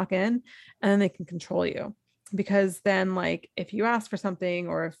 they can lock in, and then they can control you. Because then like if you ask for something,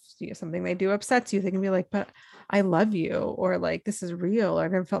 or if something they do upsets you, they can be like, but I love you, or like this is real, or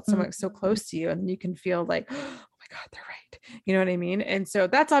I've never felt someone so close to you. And you can feel like, oh my God, they're right. You know what I mean? And so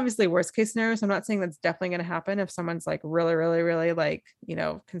that's obviously worst case scenario. So I'm not saying that's definitely going to happen if someone's like really, really, really like,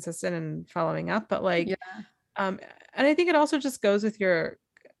 consistent and following up. But like, Yeah. And I think it also just goes with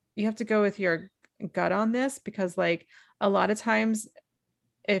you have to go with your gut on this, because like a lot of times,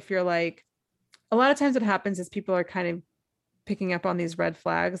 if you're like, a lot of times what happens is people are kind of picking up on these red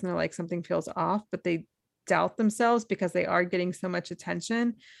flags and they're like, something feels off, but they doubt themselves because they are getting so much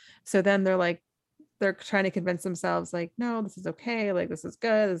attention. So then they're trying to convince themselves like, no, this is okay. Like, this is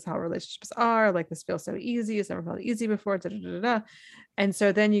good. This is how relationships are. Like, this feels so easy. It's never felt easy before. Da, da, da, da. And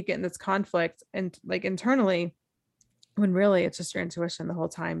so then you get in this conflict and like internally, when really it's just your intuition the whole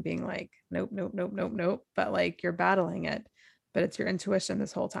time being like, nope, nope, nope, nope, nope. But like you're battling it, but it's your intuition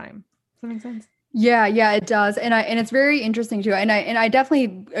this whole time. Does that make sense? Yeah, it does. And it's very interesting too. And I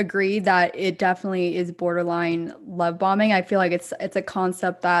definitely agree that it definitely is borderline love bombing. I feel like it's a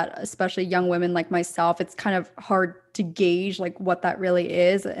concept that especially young women like myself, it's kind of hard to gauge like what that really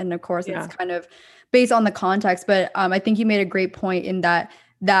is. And of course it's kind of based on the context, but I think you made a great point in that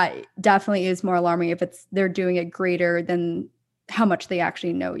definitely is more alarming if they're doing it greater than how much they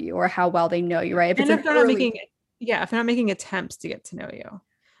actually know you or how well they know you, right? If they're not making attempts to get to know you.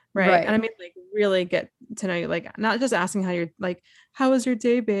 Right. And I mean, like really get to know you, like not just asking how you're like, how was your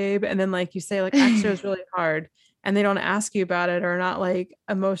day, babe? And then like you say like, actually it was really hard. And they don't ask you about it, or not like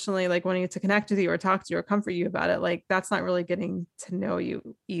emotionally like wanting to connect with you or talk to you or comfort you about it. Like that's not really getting to know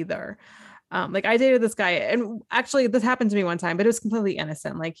you either. Like I dated this guy, and actually this happened to me one time, but it was completely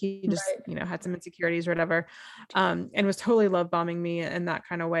innocent. Like he just, had some insecurities or whatever, and was totally love bombing me in that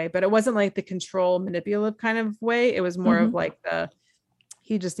kind of way. But it wasn't like the control manipulative kind of way. It was more of like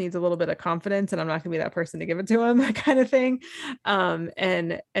he just needs a little bit of confidence and I'm not gonna be that person to give it to him, that kind of thing.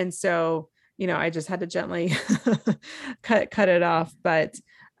 And so, I just had to gently cut it off. But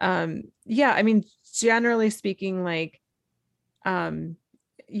yeah, I mean, generally speaking, like,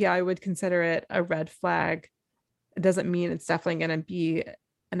 yeah, I would consider it a red flag. It doesn't mean it's definitely going to be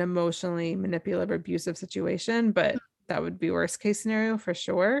an emotionally manipulative or abusive situation, but that would be worst case scenario for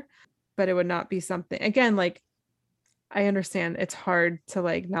sure. But it would not be something, again, like, I understand it's hard to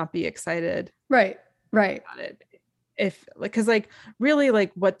like not be excited. Right. About it. If like, cause like really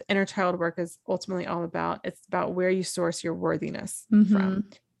like what inner child work is ultimately all about, it's about where you source your worthiness from.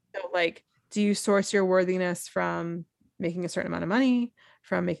 So like, do you source your worthiness from making a certain amount of money,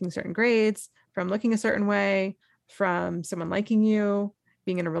 from making certain grades, from looking a certain way, from someone liking you,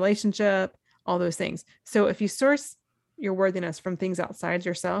 being in a relationship, all those things. So if you source your worthiness from things outside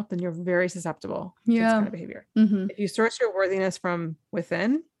yourself, then you're very susceptible to this kind of behavior. If you source your worthiness from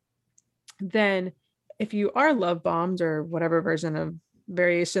within, then if you are love bombed or whatever version of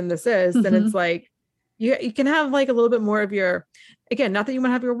variation this is, then it's like, you can have like a little bit more of your, again, not that you want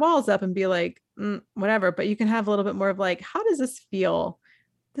to have your walls up and be like, whatever, but you can have a little bit more of like, how does this feel?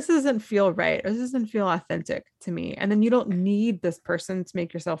 This doesn't feel right, or this doesn't feel authentic to me. And then you don't need this person to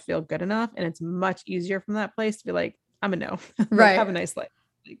make yourself feel good enough. And it's much easier from that place to be like, I'm a no. Like, Right. have a nice life.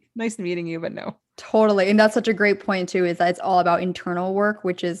 Like, nice meeting you, but no. Totally. And that's such a great point too, is that it's all about internal work,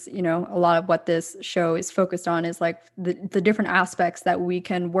 which is, you know, a lot of what this show is focused on is like the different aspects that we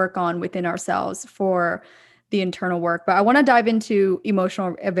can work on within ourselves for the internal work. But I want to dive into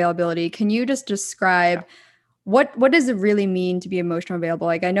emotional availability. Can you just describe what does it really mean to be emotional available?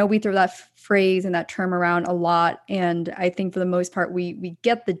 Like, I know we throw that phrase and that term around a lot, and I think for the most part we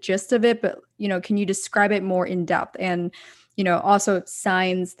get the gist of it, but you know, can you describe it more in depth, and you know, also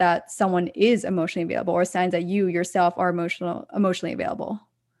signs that someone is emotionally available, or signs that you yourself are emotionally available?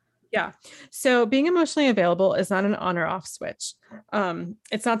 Yeah. So being emotionally available is not an on or off switch.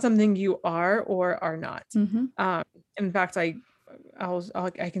 It's not something you are or are not. In fact, I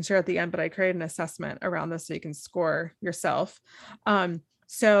can share at the end, but I created an assessment around this so you can score yourself.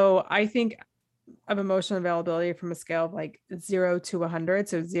 So I think of emotional availability from a scale of like 0 to 100.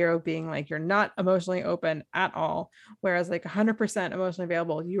 So 0 being like, you're not emotionally open at all. Whereas like 100% emotionally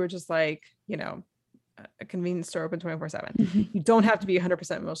available, you were just like, you know, a convenience store open 24/7. You don't have to be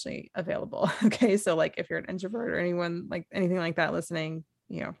 100% emotionally available. Okay. So like if you're an introvert or anyone like anything like that listening,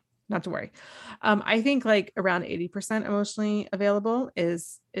 you know, not to worry. I think like around 80% emotionally available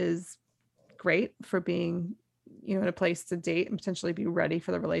is great for being, you know, in a place to date and potentially be ready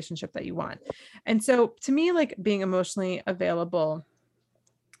for the relationship that you want. And so to me, like being emotionally available,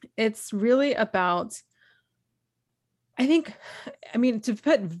 it's really about, I think, I mean, to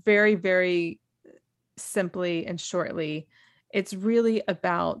put very, very simply and shortly, it's really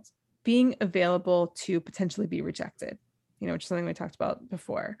about being available to potentially be rejected, you know, which is something we talked about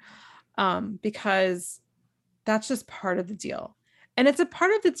before, because that's just part of the deal. And it's a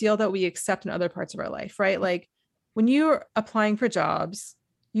part of the deal that we accept in other parts of our life, right? Like when you're applying for jobs,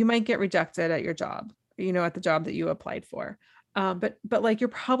 you might get rejected at your job, you know, at the job that you applied for. But like, you're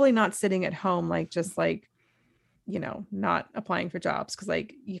probably not sitting at home, like, just like, you know, not applying for jobs. Cause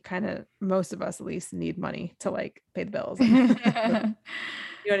like you kind of, most of us at least need money to like pay the bills. And, you know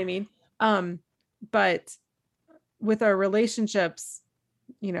what I mean? But with our relationships,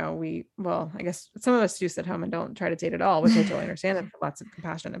 you know, well, I guess some of us do sit home and don't try to date at all, which I totally understand and lots of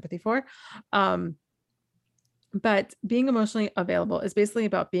compassion and empathy for. But being emotionally available is basically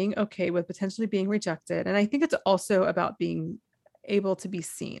about being okay with potentially being rejected. And I think it's also about being able to be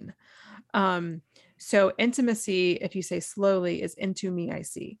seen. So intimacy, if you say slowly, is into me, I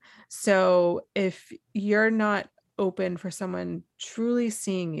see. So if you're not open for someone truly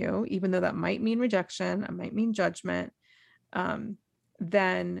seeing you, even though that might mean rejection, it might mean judgment,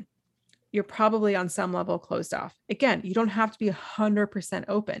 then you're probably on some level closed off. Again, you don't have to be 100%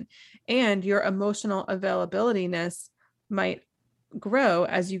 open, and your emotional availability-ness might grow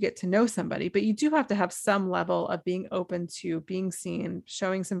as you get to know somebody, but you do have to have some level of being open to being seen,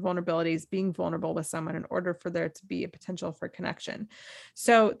 showing some vulnerabilities, being vulnerable with someone in order for there to be a potential for connection.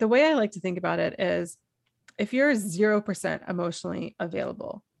 So the way I like to think about it is, if you're 0% emotionally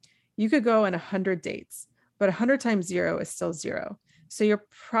available, you could go on 100 dates, but 100 times 0 is still 0. So you're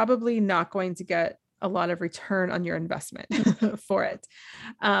probably not going to get a lot of return on your investment for it.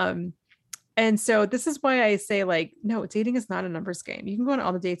 And so this is why I say, like, no, dating is not a numbers game. You can go on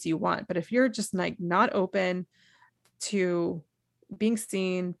all the dates you want, but if you're just like not open to being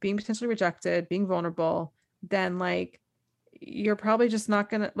seen, being potentially rejected, being vulnerable, then like you're probably just not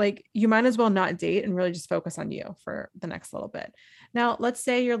gonna, like, you might as well not date and really just focus on you for the next little bit. Now, let's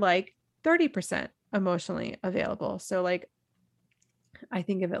say you're like 30% emotionally available. So like, I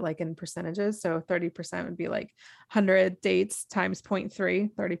think of it like in percentages. So 30% would be like 100 dates times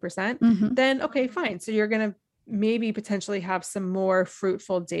 0.3, 30%. Then, okay, fine. So you're going to maybe potentially have some more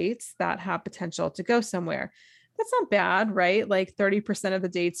fruitful dates that have potential to go somewhere. That's not bad, right? Like 30% of the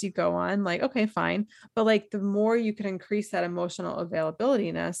dates you go on, like, okay, fine. But like the more you can increase that emotional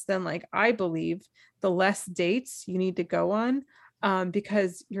availability-ness, then like, I believe the less dates you need to go on,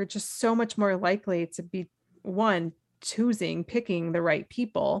 because you're just so much more likely to be, one, picking the right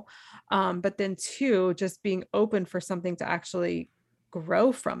people, but then two, just being open for something to actually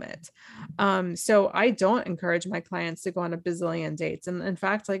grow from it. So I don't encourage my clients to go on a bazillion dates. And in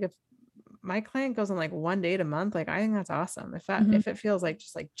fact, like if my client goes on like one date a month, like I think that's awesome. If it feels like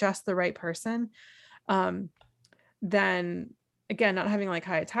just the right person, then again, not having like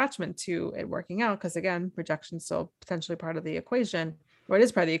high attachment to it working out, because again, rejection is still potentially part of the equation, or it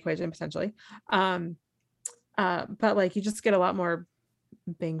is part of the equation potentially. But like you just get a lot more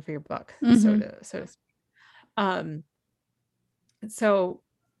bang for your buck, Mm-hmm. so to speak. So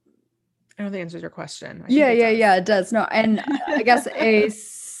I don't think it answers your question. I think it does. Yeah, it does. No, and I guess a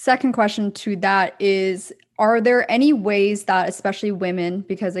second question to that is, are there any ways that especially women,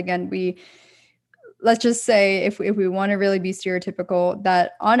 because again, let's just say if we want to really be stereotypical,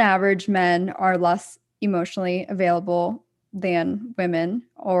 that on average men are less emotionally available than women,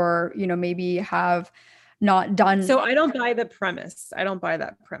 or maybe have not done. So I don't buy the premise. I don't buy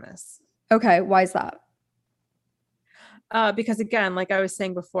that premise. Okay, why is that? Because again, like I was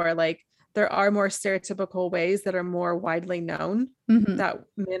saying before, like there are more stereotypical ways that are more widely known that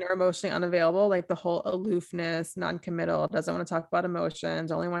men are emotionally unavailable, like the whole aloofness, non-committal, doesn't want to talk about emotions,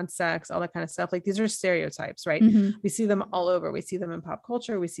 only wants sex, all that kind of stuff. Like these are stereotypes, right? We see them all over. We see them in pop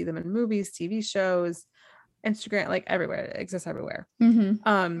culture. We see them in movies, TV shows, Instagram, like everywhere. It exists everywhere.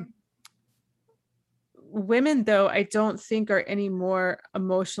 Women, though, I don't think are any more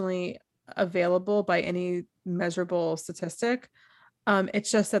emotionally available by any measurable statistic.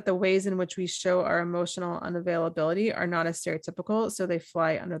 It's just that the ways in which we show our emotional unavailability are not as stereotypical, so they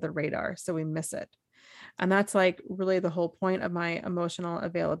fly under the radar, so we miss it. And that's like really the whole point of my emotional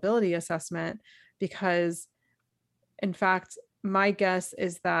availability assessment, because in fact, my guess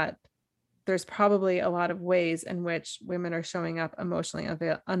is that there's probably a lot of ways in which women are showing up emotionally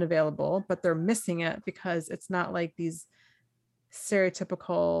unavailable, but they're missing it because it's not like these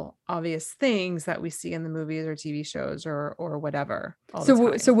stereotypical obvious things that we see in the movies or TV shows or whatever all the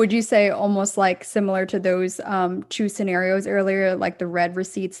time. So would you say almost like similar to those two scenarios earlier, like the red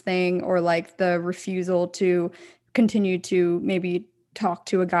receipts thing, or like the refusal to continue to maybe talk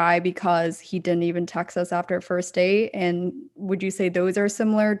to a guy because he didn't even text us after a first date? And would you say those are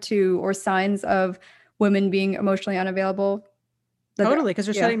similar to, or signs of women being emotionally unavailable? Totally, because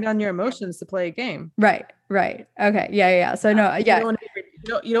you're shutting down your emotions to play a game. Right. Okay. Yeah. So no, you don't want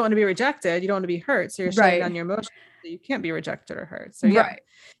to be rejected. You don't want to be hurt. So you're shutting down your emotions. So you can't be rejected or hurt. So yeah.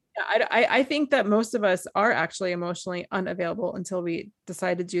 I think that most of us are actually emotionally unavailable until we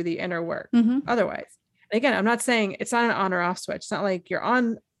decide to do the inner work. Otherwise, again, I'm not saying it's not an on or off switch. It's not like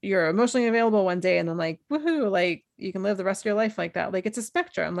you're emotionally available one day and then like, woohoo, like you can live the rest of your life like that. Like it's a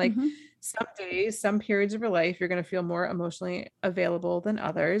spectrum. Like some days, some periods of your life, you're going to feel more emotionally available than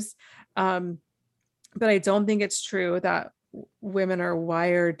others. But I don't think it's true that women are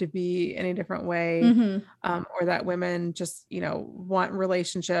wired to be any different way, or that women just, want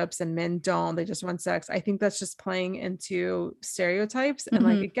relationships and men don't. They just want sex. I think that's just playing into stereotypes. And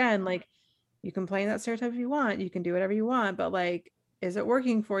like, again, like you can play in that stereotype if you want, you can do whatever you want, but like, is it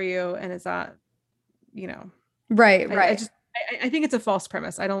working for you? And is that, right. I think it's a false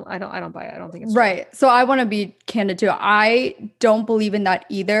premise. I don't buy it. I don't think it's right. true. So I want to be candid too. I don't believe in that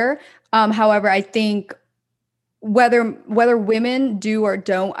either. However, I think whether women do or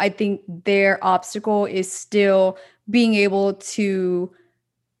don't, I think their obstacle is still being able to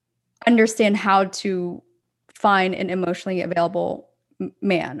understand how to find an emotionally available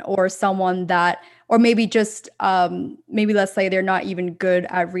man, or someone that, or maybe just maybe let's say they're not even good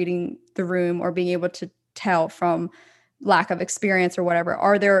at reading the room or being able to tell from lack of experience or whatever.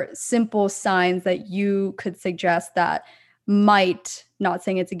 Are there simple signs that you could suggest that might, not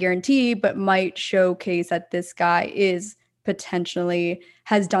saying it's a guarantee, but might showcase that this guy is potentially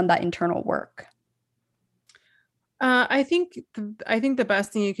has done that internal work? I think the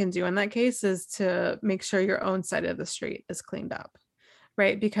best thing you can do in that case is to make sure your own side of the street is cleaned up,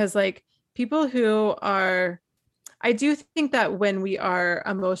 right? Because like people who are, I do think that when we are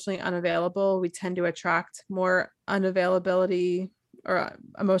emotionally unavailable, we tend to attract more unavailability or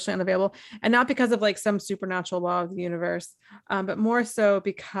emotionally unavailable, and not because of like some supernatural law of the universe, but more so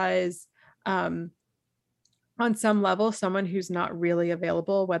because on some level, someone who's not really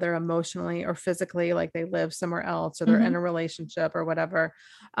available, whether emotionally or physically, like they live somewhere else or they're in a relationship or whatever,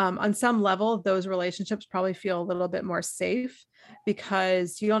 on some level, those relationships probably feel a little bit more safe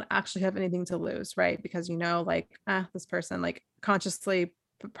because you don't actually have anything to lose, right? Because like, this person, like consciously,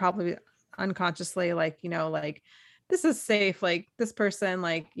 probably unconsciously, like, like this is safe. Like this person,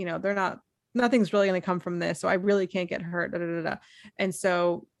 like, nothing's really going to come from this. So I really can't get hurt. And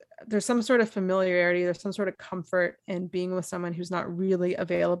so there's some sort of familiarity, there's some sort of comfort in being with someone who's not really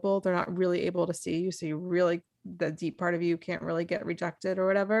available. They're not really able to see you. So you really, the deep part of you can't really get rejected or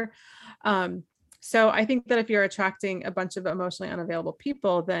whatever. So I think that if you're attracting a bunch of emotionally unavailable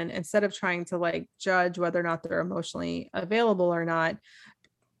people, then instead of trying to like judge whether or not they're emotionally available or not,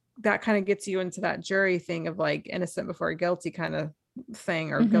 that kind of gets you into that jury thing of like innocent before guilty kind of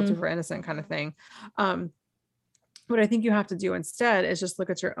thing, or guilty for innocent kind of thing. What I think you have to do instead is just look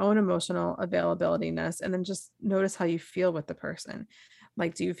at your own emotional availability-ness and then just notice how you feel with the person.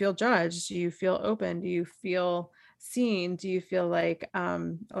 Like, do you feel judged? Do you feel open? Do you feel seen? Do you feel like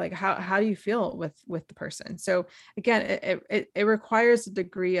how do you feel with the person? So again, it requires a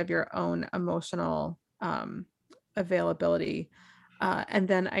degree of your own emotional availability. And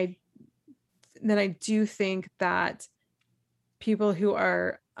then I do think that people who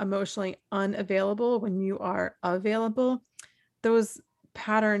are emotionally unavailable when you are available, those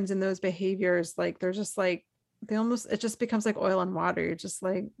patterns and those behaviors, like they're just like it just becomes like oil and water. You're just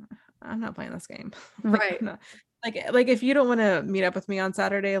like, I'm not playing this game. Like, Right. I'm not, like if you don't want to meet up with me on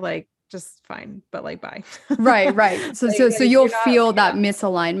Saturday, like just fine, but like bye. Right, right. So so Like, you'll you're feel that not,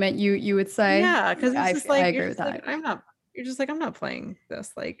 misalignment, you would say? yeah, because it's just I like agree with that. you're just like, I'm not playing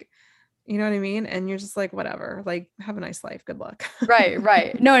this. Like, you know what I mean? And you're just like, whatever, like have a nice life. Good luck. Right,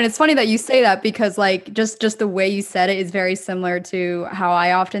 right. No, and it's funny that you say that because like just the way you said it is very similar to how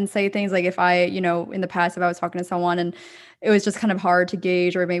I often say things. Like if I, in the past, if I was talking to someone and it was just kind of hard to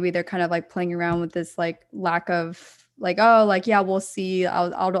gauge, or maybe they're kind of like playing around with this like lack of like, oh, like, yeah, we'll see.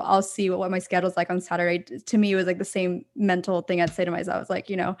 I'll see what my schedule's like on Saturday. To me, it was like the same mental thing I'd say to myself. It's like,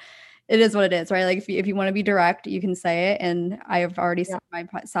 it is what it is, right? Like if you want to be direct, you can say it. And I have already Yeah. said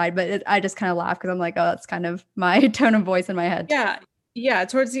my side, but I just kind of laugh because I'm like, oh, that's kind of my tone of voice in my head. Yeah. Yeah.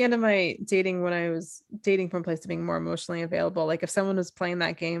 Towards the end of my dating, when I was dating from a place to being more emotionally available, like if someone was playing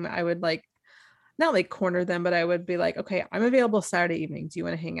that game, I would like not like corner them, but I would be like, okay, I'm available Saturday evening. Do you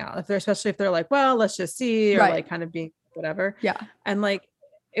want to hang out? Especially if they're like, well, let's just see, or Right. like kind of being whatever. Yeah. And like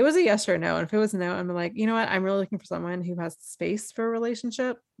it was a yes or no. And if it was a no, I'm like, you know what? I'm really looking for someone who has space for a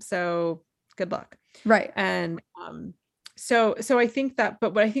relationship. So good luck. Right. And so I think that,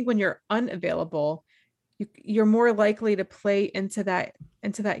 but what I think when you're unavailable, you're more likely to play into that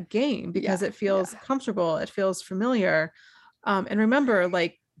game Yeah. because it feels comfortable, it feels familiar. And remember,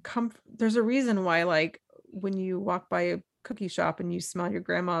 like, there's a reason why, like, when you walk by a cookie shop and you smell your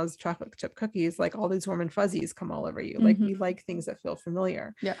grandma's chocolate chip cookies, like all these warm and fuzzies come all over you. Like Mhm. we like things that feel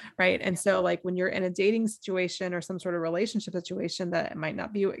familiar. Yeah. Right. And so like when you're in a dating situation or some sort of relationship situation that it might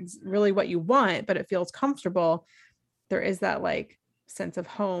not be really what you want, but it feels comfortable, there is that like sense of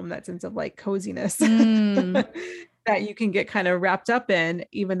home, that sense of like coziness Mm. that you can get kind of wrapped up in,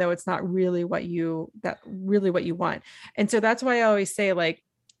 even though it's not really what you want. And so that's why I always say, like,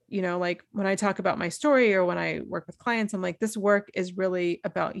 like when I talk about my story or when I work with clients, I'm like, this work is really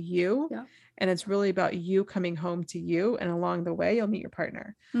about you. Yeah. And it's really about you coming home to you. And along the way, you'll meet your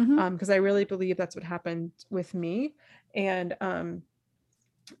partner. Mhm. Because I really believe that's what happened with me. And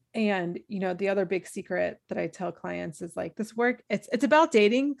the other big secret that I tell clients is like, this work, it's about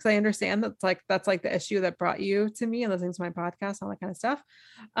dating, because I understand that's like the issue that brought you to me and listening to my podcast, all that kind of stuff.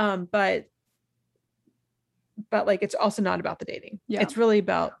 But like, it's also not about the dating. Yeah. It's really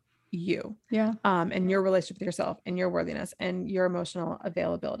about you. Yeah. And your relationship with yourself and your worthiness and your emotional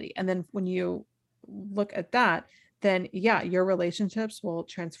availability. And then when you look at that, then yeah, your relationships will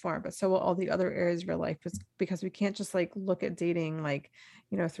transform, but so will all the other areas of your life, because we can't just like look at dating like,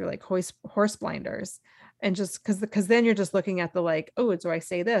 through like horse blinders, and just because then you're just looking at the like, oh, do I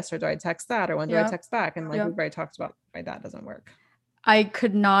say this or do I text that, or when do I text back? And like we've already talked about why that doesn't work. I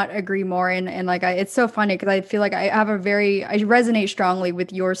could not agree more. And like, it's so funny because I feel like I resonate strongly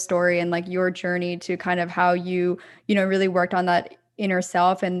with your story and like your journey to kind of how you really worked on that inner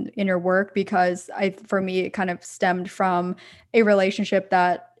self and inner work, because for me, it kind of stemmed from a relationship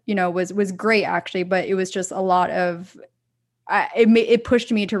that, was great actually, but it was just a lot of, it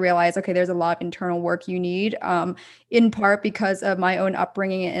pushed me to realize, okay, there's a lot of internal work you need, in part because of my own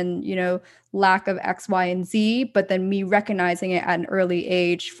upbringing and, lack of X, Y, and Z, but then me recognizing it at an early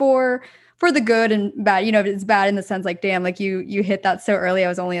age for the good and bad. It's bad in the sense like, damn, like you hit that so early. I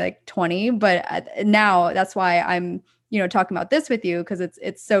was only like 20, but now that's why I'm, talking about this with you, because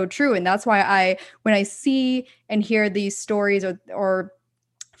it's so true. And that's why when I see and hear these stories or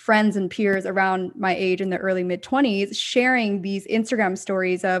friends and peers around my age in the early mid 20s sharing these Instagram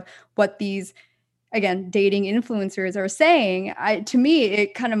stories of what these, again, dating influencers are saying, to me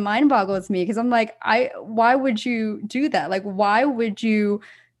it kind of mind boggles me, because I'm like, why would you do that? Like, why would you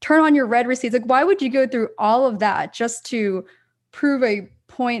turn on your read receipts? Like, why would you go through all of that just to prove a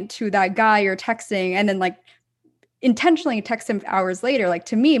point to that guy you're texting and then like intentionally text him hours later? Like,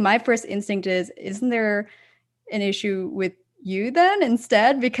 to me, my first instinct is, isn't there an issue with you then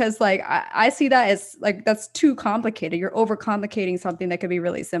instead? Because like I see that as like, that's too complicated. You're overcomplicating something that could be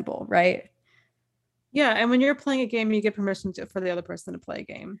really simple, right? Yeah, and when you're playing a game, you get permission for the other person to play a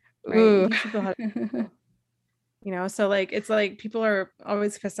game, right? Ooh. You should feel how so like it's like people are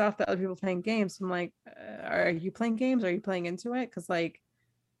always pissed off that other people playing games. I'm like, are you playing games? Are you playing into it? Because like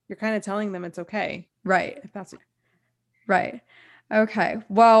you're kind of telling them it's okay, Right. if that's Right. Okay.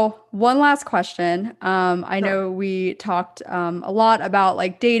 Well, one last question. I Sure. know we talked a lot about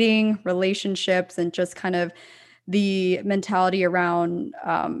like dating, relationships, and just kind of the mentality around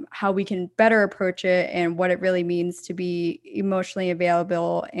how we can better approach it and what it really means to be emotionally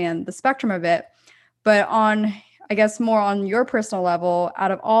available and the spectrum of it. But on, I guess, more on your personal level,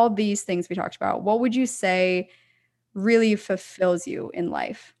 out of all these things we talked about, what would you say really fulfills you in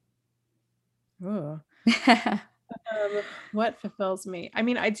life? Ooh. What fulfills me? I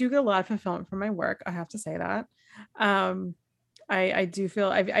mean, I do get a lot of fulfillment from my work. I have to say that. Um, I do feel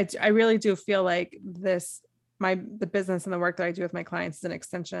I really do feel like the business and the work that I do with my clients is an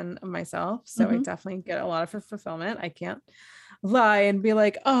extension of myself. So I Hmm. definitely get a lot of fulfillment. I can't lie and be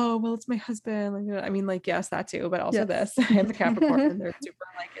like, oh, well, it's my husband. Like, I mean, like, yes, that too, but also Yes. this. I have a Capricorn and they're super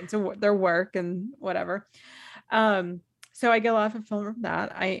like into their work and whatever. Um, so I get a lot of fulfillment from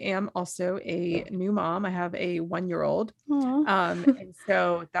that. I am also a new mom. I have a 1-year-old. Aw. And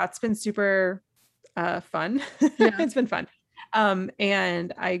so that's been super fun. Yeah. It's been fun.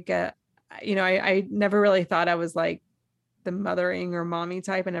 And I get, I never really thought I was like the mothering or mommy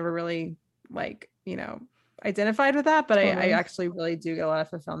type. I never really like, identified with that, but I Totally. actually really do get a lot of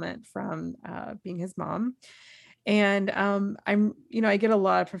fulfillment from being his mom. And I get a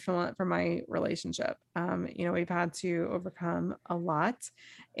lot of fulfillment from my relationship. We've had to overcome a lot,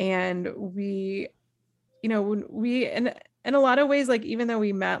 and when we in a lot of ways, like even though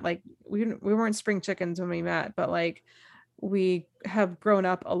we met, like we weren't spring chickens when we met, but like we have grown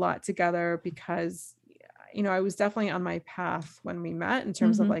up a lot together because I was definitely on my path when we met in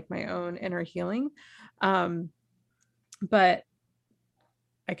terms of Hmm. like my own inner healing. But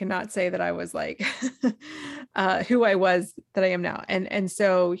I cannot say that I was like who I was that I am now. And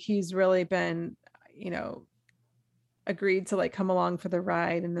so he's really been, you know, agreed to like come along for the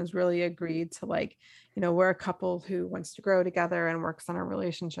ride, and has really agreed to like, we're a couple who wants to grow together and works on our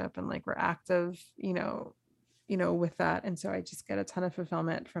relationship, and like we're active, with that. And so I just get a ton of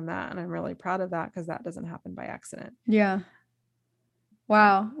fulfillment from that. And I'm really proud of that because that doesn't happen by accident. Yeah. So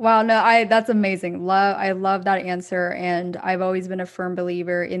Wow. Wow. No, that's amazing. I love that answer. And I've always been a firm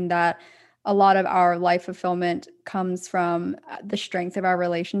believer in that a lot of our life fulfillment comes from the strength of our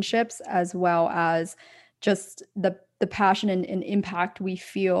relationships as well as just the passion and impact we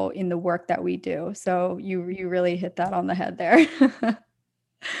feel in the work that we do. So you really hit that on the head there.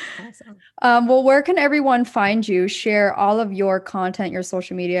 awesome. Well, where can everyone find you? Share all of your content, your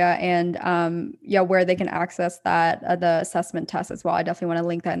social media, and yeah, where they can access that the assessment test as well. I definitely want to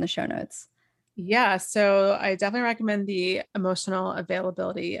link that in the show notes. Yeah, so I definitely recommend the emotional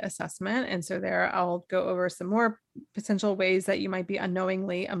availability assessment. And so there I'll go over some more potential ways that you might be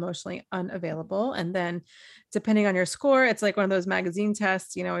unknowingly emotionally unavailable. And then depending on your score, it's like one of those magazine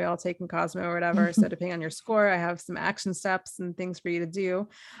tests, we all take in Cosmo or whatever. So depending on your score, I have some action steps and things for you to do.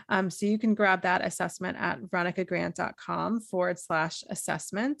 So you can grab that assessment at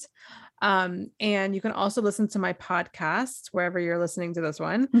veronicagrant.com/assessment. And you can also listen to my podcast wherever you're listening to this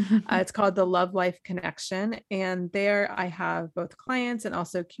one. It's called The Love Life Connection. And there I have both clients and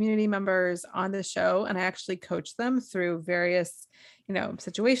also community members on the show. And I actually coach them through various,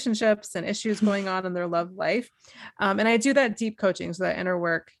 situationships and issues going on in their love life. And I do that deep coaching, so that inner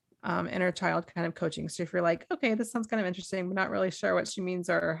work, inner child kind of coaching. So if you're like, okay, this sounds kind of interesting, but not really sure what she means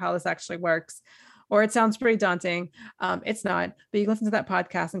or how this actually works, or it sounds pretty daunting, it's not, but you listen to that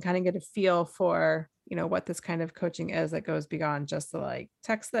podcast and kind of get a feel for, what this kind of coaching is that goes beyond just to like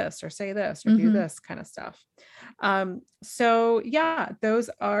text this or say this or do Hmm. this kind of stuff. So yeah, those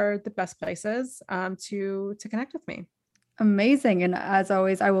are the best places to connect with me. Amazing. And as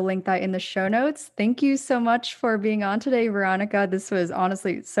always, I will link that in the show notes. Thank you so much for being on today, Veronica. This was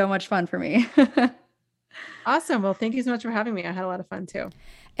honestly so much fun for me. Awesome. Well, thank you so much for having me. I had a lot of fun too.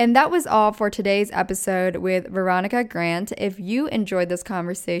 And that was all for today's episode with Veronica Grant. If you enjoyed this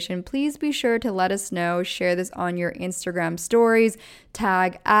conversation, please be sure to let us know. Share this on your Instagram stories,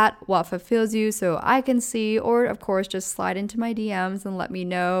 tag at What Fulfills You so I can see, or of course, just slide into my DMs and let me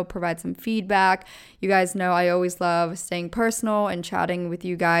know, provide some feedback. You guys know I always love staying personal and chatting with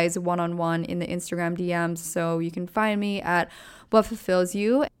you guys one-on-one in the Instagram DMs. So you can find me at What Fulfills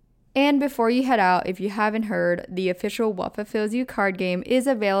You. And before you head out, if you haven't heard, the official What Fulfills You card game is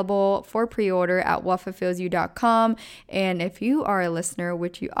available for pre-order at whatfulfillsyou.com. And if you are a listener,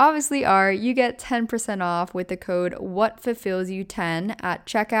 which you obviously are, you get 10% off with the code WhatFulfillsYou10 at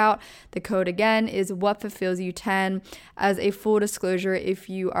checkout. The code again is WhatFulfillsYou10. As a full disclosure, if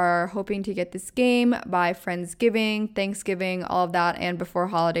you are hoping to get this game by Friendsgiving, Thanksgiving, all of that, and before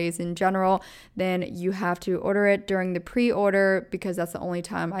holidays in general, then you have to order it during the pre-order because that's the only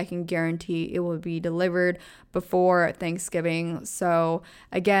time I can can guarantee it will be delivered before Thanksgiving. So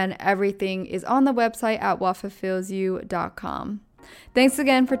again, everything is on the website at whatfulfillsyou.com. Thanks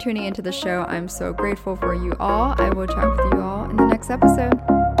again for tuning into the show. I'm so grateful for you all. I will chat with you all in the next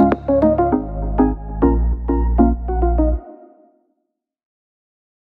episode.